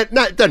is it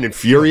doesn't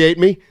infuriate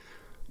me.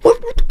 What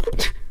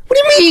do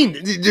you mean?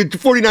 The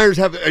 49ers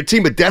have a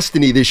team of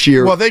destiny this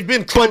year. Well, they've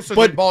been closer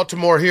than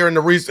Baltimore here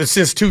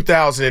since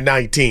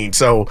 2019.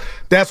 So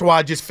that's why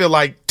I just feel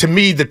like, to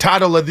me, the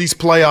title of these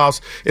playoffs,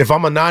 if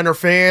I'm a Niner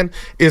fan,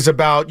 is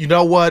about, you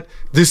know what?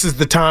 This is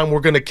the time we're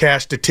going to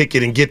cash the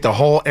ticket and get the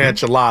whole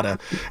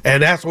enchilada.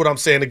 And that's what I'm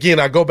saying. Again,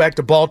 I go back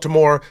to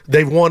Baltimore.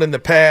 They've won in the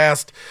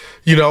past,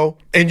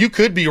 and you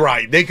could be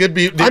right. They could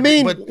be.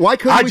 Why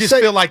couldn't I just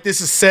feel like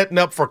this is setting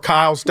up for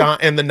Kyle Stein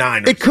and the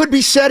Niners. It could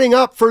be setting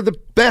up for the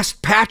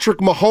best Patrick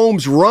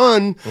Mahomes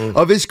run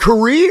of his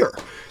career.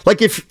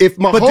 Like if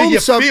Mahomes. But do you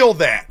feel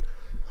that?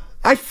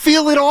 I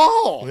feel it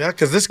all. Yeah,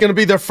 because this is going to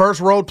be their first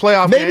road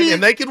playoff game,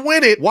 and they could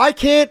win it. Why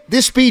can't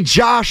this be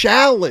Josh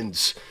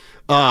Allen's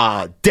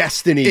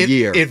destiny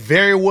year? It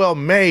very well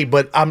may,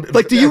 but I'm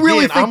do you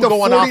really think I'm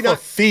going off a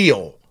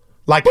feel?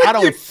 I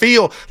don't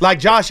feel like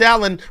Josh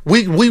Allen.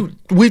 We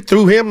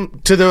threw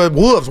him to the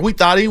wolves. We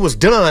thought he was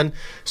done.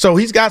 So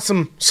he's got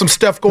some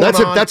stuff going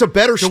on. That's a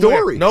better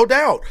story, no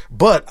doubt.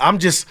 But I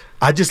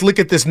just look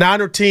at this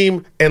Niner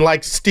team, and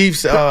like Steve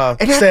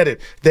said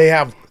it, they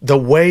have the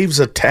waves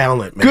of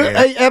talent, man. Good.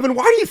 Hey, Evan,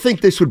 why do you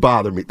think this would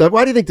bother me?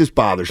 Why do you think this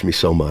bothers me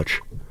so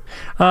much?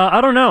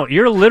 I don't know.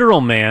 You're a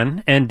literal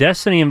man, and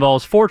destiny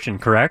involves fortune,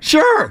 correct?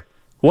 Sure.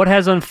 What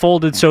has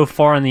unfolded so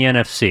far in the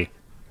NFC?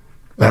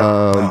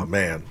 Oh,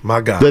 man. My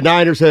God. The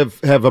Niners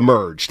have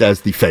emerged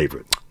as the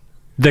favorite.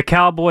 The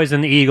Cowboys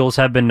and the Eagles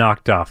have been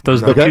knocked off.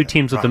 Those are the two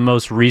teams with the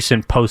most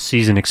recent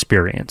postseason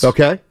experience.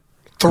 Okay.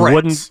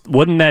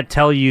 Wouldn't that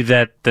tell you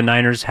that the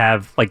Niners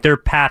have, their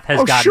path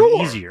has gotten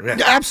easier? Yeah.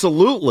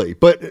 Absolutely.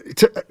 But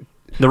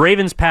the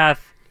Ravens'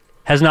 path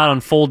has not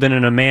unfolded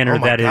in a manner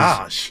that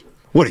is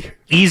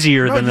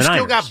easier than the Niners. You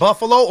still got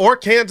Buffalo or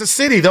Kansas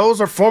City.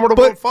 Those are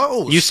formidable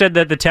foes. You said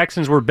that the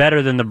Texans were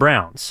better than the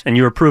Browns, and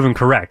you were proven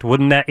correct.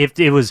 Wouldn't that, if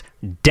it was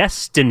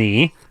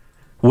destiny,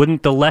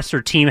 wouldn't the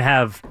lesser team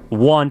have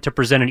won to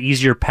present an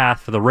easier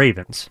path for the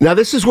Ravens? Now,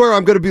 this is where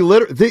I'm going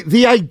to be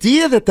the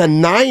idea that the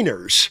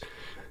Niners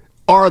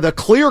are the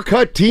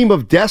clear-cut team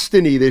of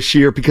destiny this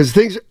year because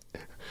things...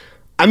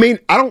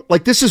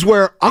 this is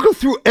where I'll go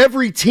through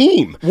every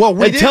team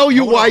and tell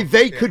you why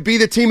they could be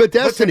the team of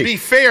destiny. But to be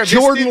fair, this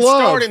didn't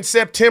start in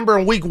September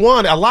and week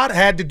 1. A lot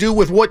had to do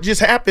with what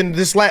just happened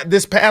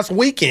this past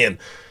weekend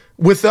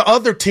with the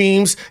other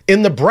teams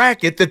in the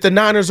bracket that the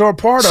Niners are a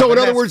part of. So in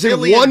other words, in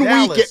 1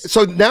 week,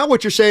 so now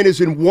what you're saying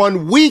is in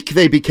 1 week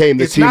they became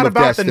the team of destiny. It's not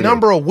about the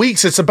number of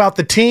weeks. It's about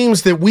the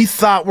teams that we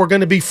thought were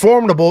going to be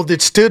formidable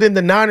that stood in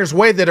the Niners'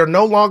 way that are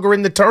no longer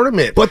in the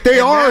tournament. But they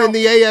are in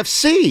the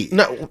AFC.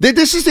 No,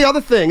 this is the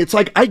other thing. It's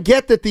like I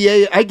get that the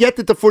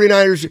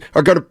 49ers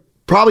are going to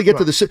probably get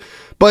to the,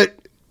 but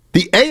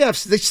the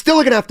AFC, they're still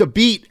going to have to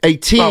beat a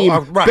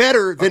team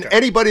better than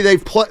anybody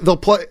they've played in the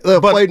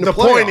playoffs. But the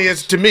point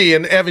is, to me,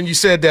 and Evan, you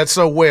said that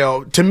so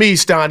well, to me,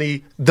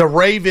 Steiny, the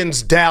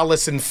Ravens,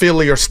 Dallas, and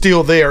Philly are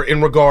still there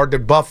in regard to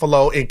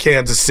Buffalo and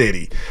Kansas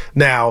City.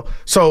 Now,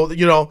 so,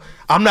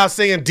 I'm not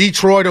saying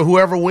Detroit or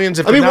whoever wins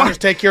if the Niners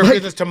take care of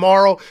business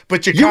tomorrow,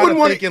 but you're kind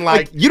of thinking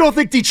you don't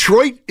think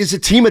Detroit is a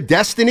team of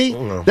destiny?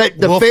 That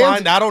the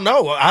fans, I don't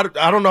know. I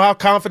don't know how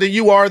confident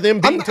you are them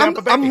beating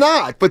Tampa Bay. I'm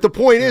not, but the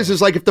point is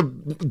if the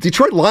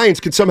Detroit Lions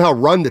could somehow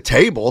run the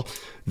table,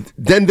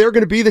 then they're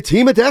going to be the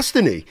team of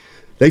destiny.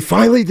 They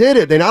finally did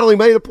it. They not only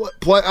made a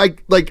play.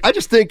 I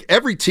just think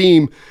every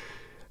team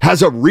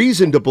has a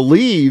reason to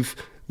believe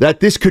that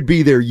this could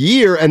be their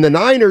year, and the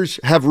Niners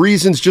have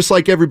reasons just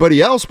like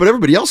everybody else, but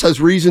everybody else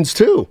has reasons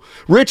too.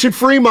 Rich and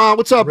Fremont,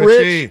 what's up,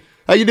 Richie. Rich?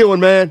 How you doing,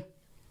 man?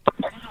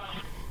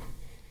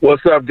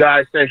 What's up,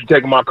 guys? Thanks for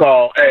taking my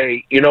call.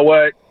 Hey, you know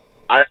what?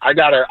 I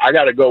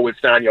gotta go with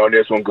Steiny on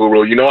this one,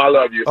 Guru. You know I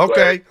love you.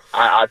 Okay.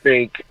 I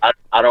think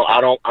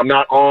I'm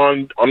not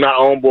on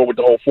board with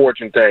the whole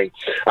fortune thing.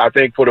 I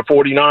think for the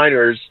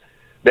 49ers,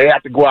 they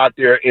have to go out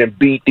there and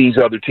beat these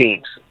other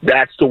teams.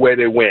 That's the way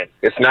they win.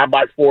 It's not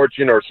by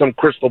fortune or some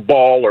crystal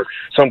ball or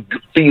some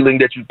feeling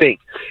that you think.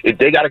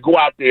 They got to go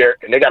out there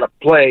and they got to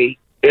play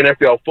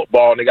NFL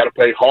football, and they got to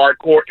play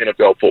hardcore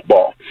NFL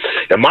football.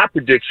 And my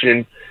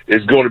prediction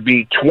is going to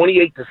be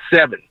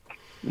 28-7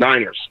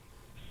 Niners.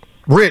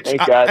 Rich,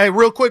 Thanks, guys. hey,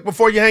 real quick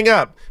before you hang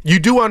up, you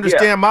do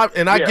understand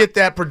I get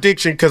that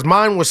prediction because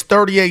mine was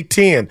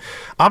 38-10.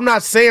 I'm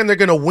not saying they're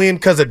going to win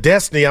because of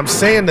destiny. I'm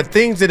saying the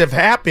things that have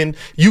happened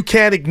you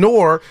can't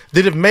ignore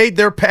that have made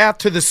their path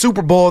to the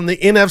Super Bowl in the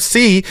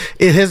NFC.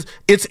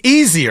 It's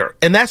easier,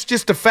 and that's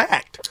just a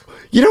fact.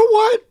 You know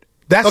what?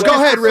 Go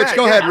ahead, Rich.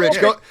 Go ahead, Rich.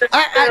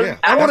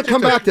 I want to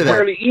come back to that. It's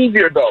really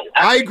easier, though.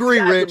 I agree,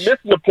 Rich. Missing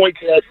the point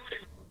that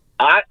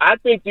I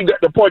think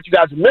the point you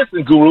guys are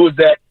missing, Guru, is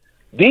that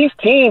these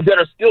teams that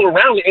are still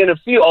around the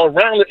NFC are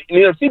around the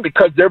NFC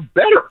because they're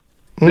better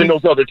than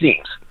those other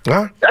teams.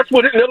 Huh? That's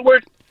what, in other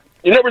words,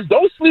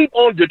 don't sleep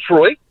on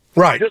Detroit.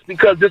 Right. Just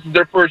because this is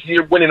their first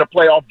year winning a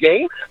playoff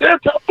game. They're a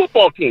tough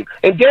football team.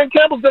 And Dan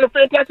Campbell's done a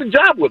fantastic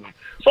job with them.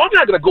 So I'm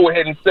not going to go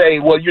ahead and say,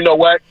 well, you know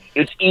what?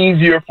 It's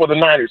easier for the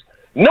Niners.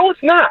 No,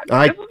 it's not.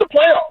 This is the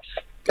playoffs.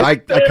 I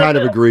kind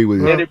of agree with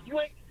you. And if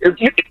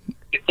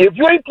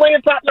you ain't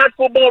playing top-notch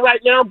football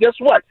right now, guess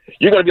what?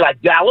 You're going to be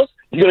like Dallas.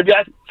 You're going to be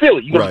like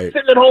Philly. You're going to be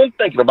sitting at home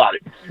thinking about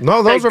it.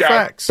 No, those are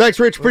facts. Thanks,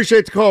 Rich.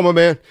 Appreciate the call, my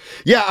man.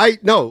 Yeah, I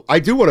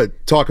do want to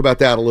talk about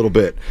that a little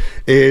bit.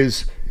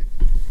 Because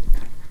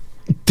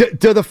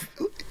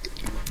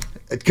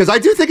I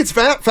do think it's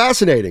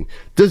fascinating.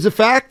 Does the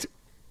fact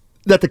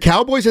that the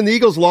Cowboys and the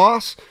Eagles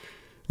lost?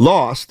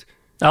 I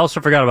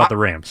also forgot about the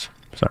Rams.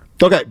 Sorry.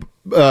 Okay,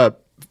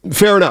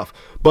 fair enough.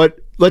 But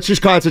let's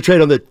just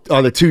concentrate on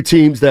the two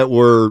teams that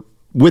were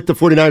with the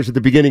 49ers at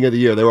the beginning of the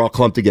year. They were all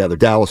clumped together.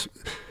 Dallas,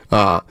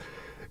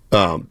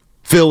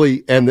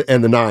 Philly, and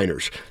the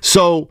Niners.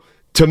 So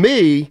to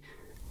me,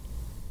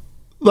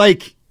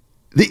 like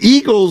the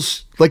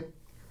Eagles, like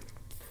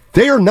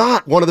they are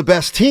not one of the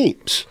best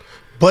teams.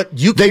 But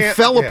they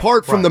fell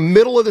apart from the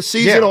middle of the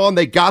season on.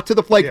 They got to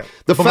the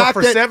the fact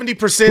for that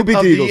 70% of the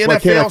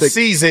NFL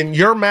season,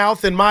 your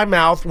mouth and my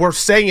mouth were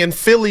saying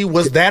Philly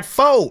was that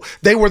foe.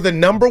 They were the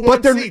number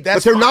one seed.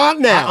 But they're not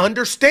now. I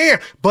understand,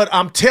 but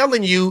I'm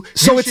telling you,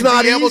 so you it's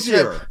not able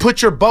easier. To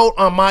put your boat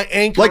on my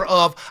anchor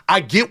of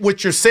I get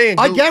what you're saying.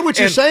 I get what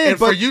you're saying,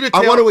 but for you to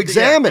tell, I want to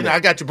examine it. I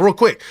got you real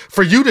quick.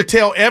 For you to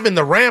tell Evan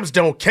the Rams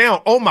don't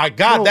count. Oh my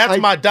God, that's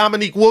my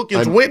Dominique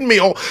Wilkins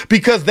windmill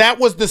because that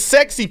was the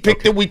sexy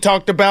pick that we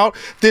talked about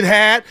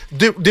that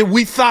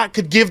we thought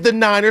could give the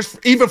Niners,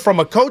 even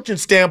from a coaching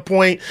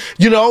standpoint,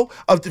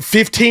 of the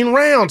 15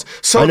 rounds.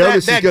 So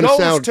that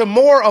goes to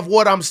more of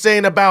what I'm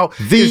saying about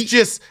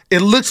it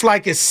looks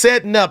like it's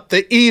setting up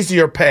the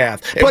easier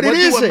path. And but what it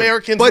isn't.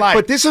 Americans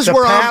but this is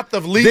where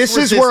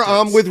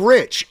I'm with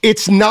Rich.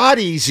 It's not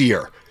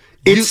easier.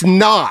 It's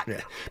not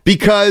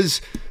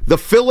because the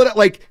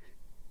Philadelphia,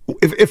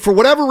 if for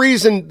whatever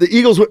reason the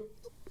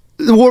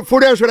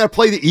 49ers would have to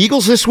play the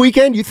Eagles this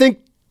weekend, you think?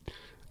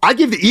 I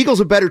give the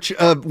Eagles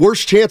a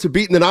worse chance of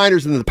beating the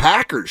Niners than the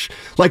Packers,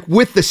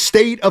 with the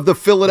state of the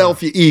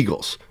Philadelphia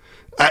Eagles.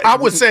 I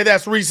would say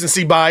that's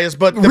recency bias,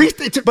 but the big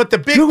picture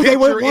they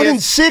went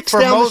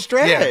 1-6 down the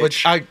stretch. Yeah, but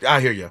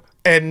I hear you.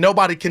 And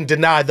nobody can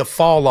deny the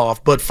fall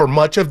off, but for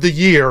much of the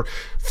year,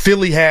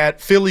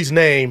 Philly's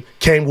name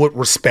came with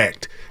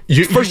respect.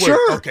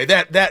 Sure. Okay,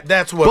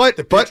 that's what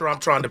the picture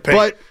I'm trying to paint.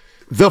 But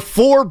the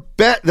four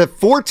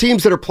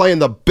teams that are playing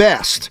the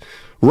best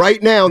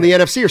right now in the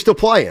NFC are still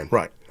playing.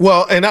 Right.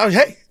 Well, and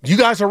hey, you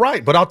guys are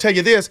right, but I'll tell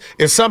you this: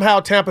 if somehow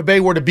Tampa Bay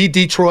were to beat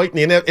Detroit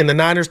and the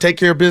Niners take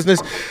care of business,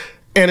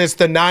 and it's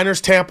the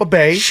Niners-Tampa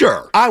Bay,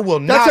 sure, I will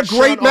not. That's a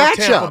great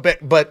matchup.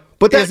 But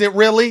is it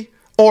really,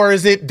 or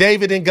is it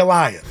David and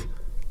Goliath?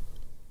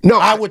 No,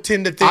 I would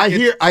tend to think. I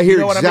hear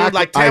exactly. I mean?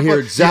 Like Tampa, I hear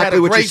exactly you had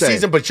a what great you're saying.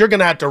 season, but you're going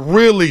to have to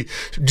really.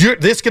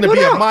 This is going to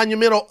be a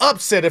monumental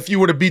upset if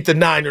you were to beat the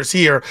Niners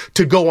here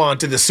to go on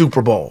to the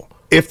Super Bowl.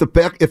 If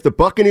the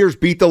Buccaneers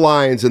beat the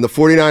Lions and the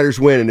 49ers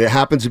win, and it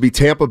happens to be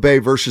Tampa Bay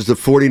versus the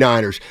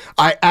 49ers,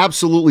 I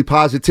absolutely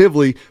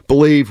positively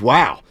believe,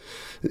 wow,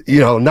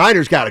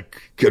 Niners got a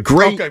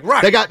great,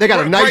 they got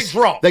a nice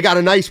draw. They got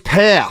a nice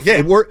path.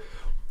 Yeah.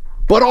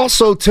 But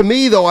also to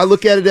me though, I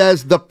look at it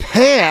as the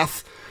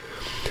path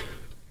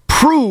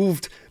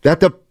proved that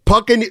the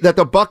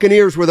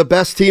Buccaneers were the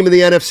best team in the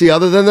NFC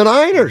other than the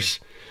Niners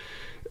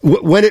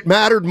when it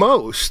mattered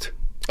most.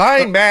 I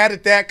ain't mad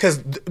at that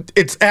because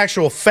it's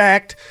actual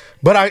fact,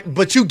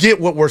 but you get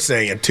what we're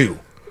saying too.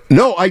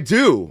 No, I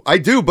do,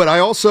 but I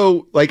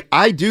also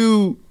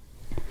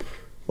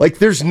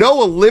there's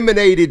no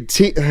eliminated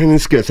team. And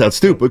this is gonna sound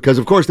stupid because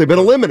of course they've been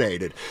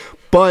eliminated,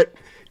 but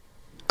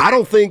I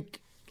don't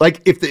think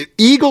if the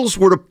Eagles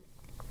were to,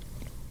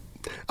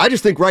 I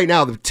just think right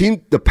now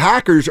the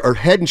Packers are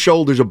head and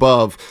shoulders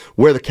above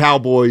where the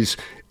Cowboys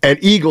and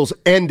Eagles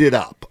ended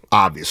up,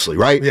 obviously,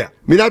 right? Yeah. I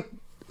mean, and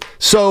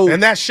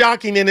that's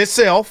shocking in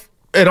itself,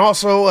 and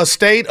also a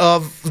state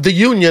of the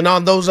union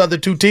on those other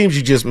two teams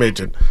you just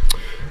mentioned.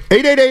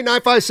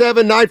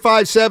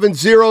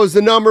 888-957-9570 is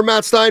the number.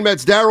 Matt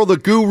Steinmetz, Daryl the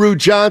Guru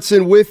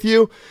Johnson with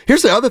you.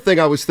 Here's the other thing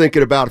I was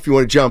thinking about if you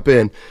want to jump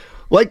in.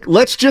 Like,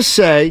 let's just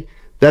say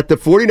that the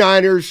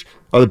 49ers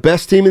are the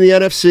best team in the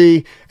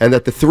NFC and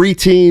that the three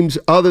teams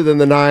other than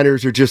the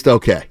Niners are just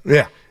okay.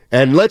 Yeah.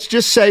 And let's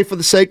just say, for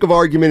the sake of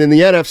argument, in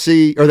the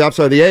NFC, the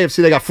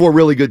AFC, they got four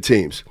really good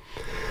teams.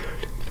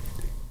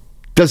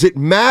 Does it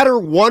matter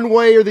one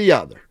way or the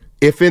other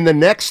if in the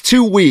next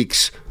 2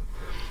 weeks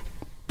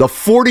the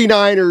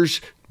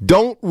 49ers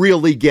don't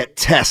really get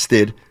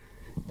tested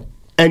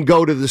and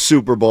go to the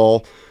Super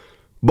Bowl,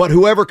 but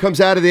whoever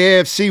comes out of the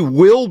AFC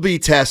will be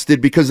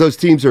tested because those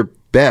teams are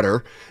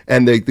better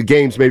and the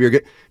games maybe are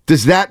good?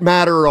 Does that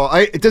matter at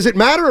all? Does it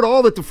matter at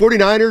all that the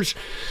 49ers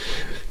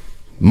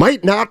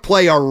might not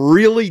play a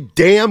really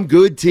damn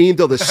good team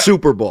till the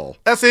Super Bowl?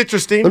 That's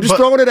interesting. I'm just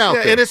throwing it out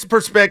there. And it's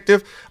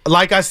perspective.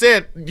 Like I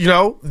said,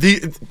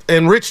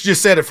 and Rich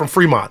just said it from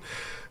Fremont.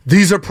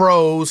 These are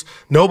pros.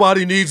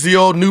 Nobody needs the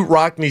old Newt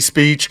Rockney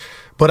speech.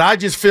 But I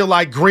just feel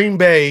like Green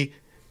Bay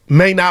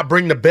may not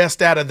bring the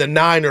best out of the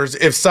Niners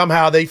if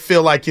somehow they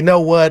feel like, you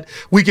know what,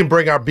 we can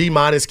bring our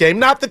B-minus game.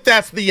 Not that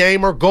that's the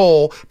aim or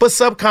goal, but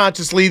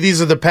subconsciously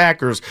these are the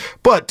Packers.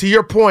 But to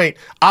your point,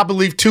 I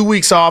believe 2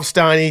 weeks off,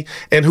 Steiny,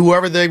 and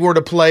whoever they were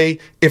to play,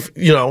 if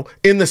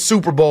in the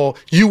Super Bowl,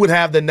 you would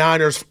have the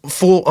Niners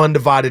full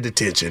undivided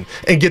attention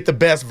and get the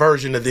best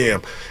version of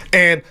them.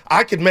 And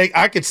I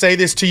could say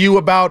this to you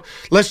about,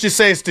 let's just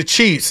say it's the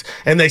Chiefs,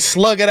 and they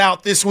slug it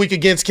out this week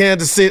against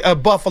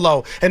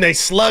Buffalo, and they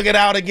slug it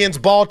out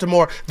against Baltimore,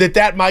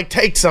 that might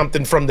take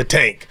something from the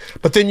tank.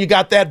 But then you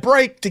got that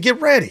break to get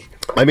ready.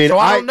 I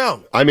don't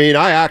know.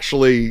 I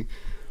actually,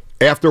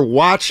 after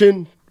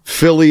watching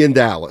Philly and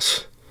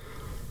Dallas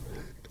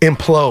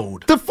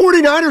implode, the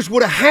 49ers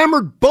would have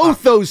hammered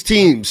both those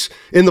teams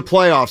in the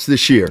playoffs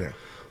this year. Yeah.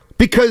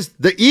 Because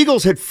the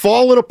Eagles had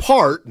fallen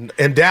apart,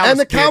 and Dallas and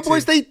the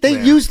Cowboys, they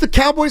used the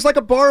Cowboys like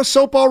a bar of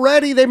soap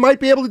already. They might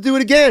be able to do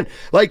it again.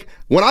 Like,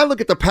 when I look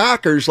at the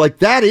Packers, like,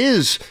 that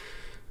is,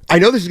 I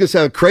know this is going to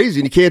sound crazy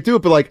and you can't do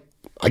it, but like,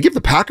 I give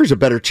the Packers a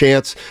better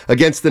chance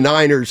against the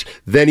Niners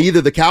than either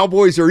the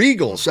Cowboys or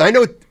Eagles. I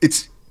know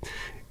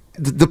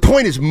the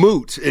point is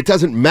moot. It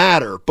doesn't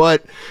matter.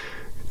 But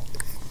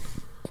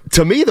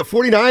to me, the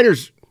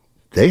 49ers,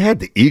 they had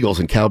the Eagles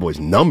and Cowboys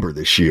number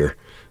this year.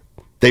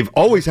 They've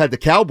always had the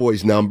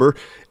Cowboys number,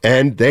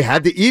 and they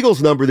had the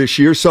Eagles number this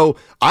year. So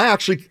I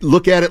actually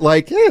look at it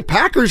like,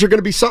 Packers are going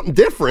to be something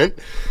different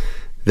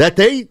that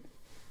they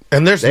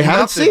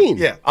haven't seen.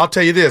 Yeah, I'll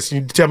tell you this.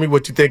 You tell me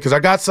what you think, because I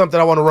got something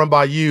I want to run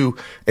by you,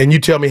 and you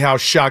tell me how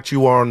shocked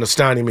you are on the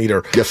Steiny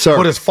meter. Yes, sir.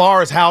 But as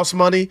far as house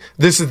money,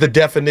 this is the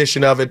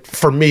definition of it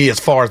for me as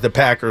far as the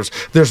Packers.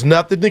 There's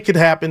nothing that could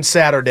happen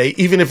Saturday,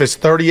 even if it's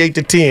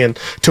 38-10,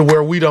 to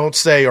where we don't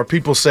say, or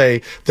people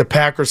say, the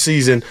Packers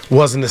season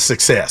wasn't a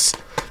success.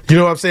 You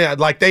know what I'm saying?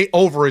 Like, they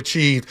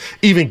overachieved,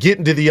 even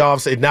getting to the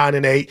offs at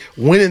 9-8,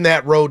 winning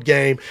that road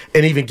game,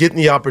 and even getting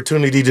the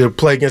opportunity to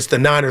play against the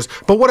Niners.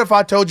 But what if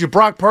I told you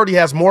Brock Purdy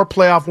has more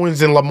playoff wins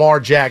than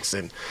Lamar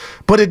Jackson?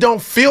 But it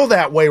don't feel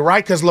that way,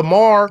 right? Because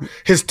Lamar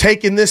has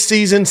taken this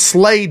season,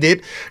 slayed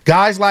it.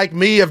 Guys like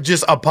me have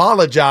just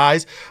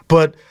apologized.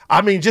 But,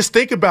 just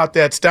think about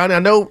that, Stein. I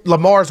know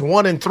Lamar's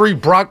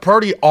 1-3. Brock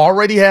Purdy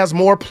already has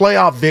more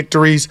playoff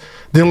victories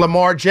than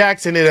Lamar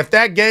Jackson. And if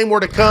that game were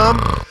to come,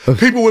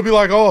 people would be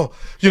like,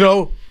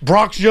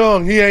 Brock's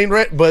young. He ain't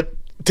ready. But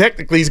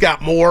technically, he's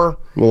got more.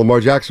 Well, Lamar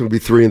Jackson would be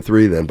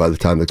 3-3 then by the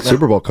time the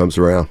Super Bowl comes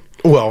around.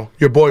 Well,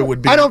 your boy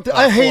would be.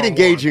 I hate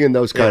engaging in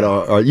those kind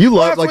of. You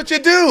love. That's what you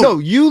do. No,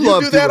 you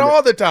love do that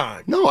all the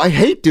time. No, I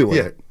hate doing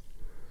it.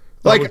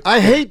 I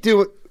hate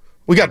doing.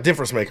 We got a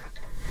difference maker.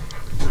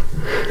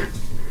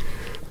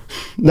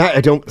 No,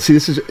 I don't see.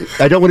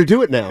 I don't want to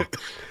do it now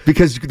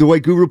because the way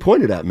Guru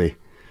pointed at me,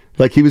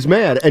 like he was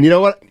mad. And you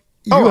know what?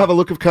 You have a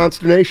look of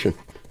consternation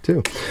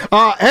too.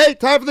 Hey,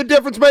 time for the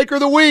difference maker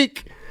of the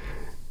week,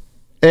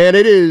 and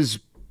it is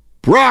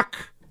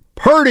Brock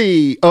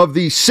Purdy of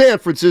the San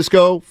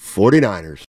Francisco 49ers.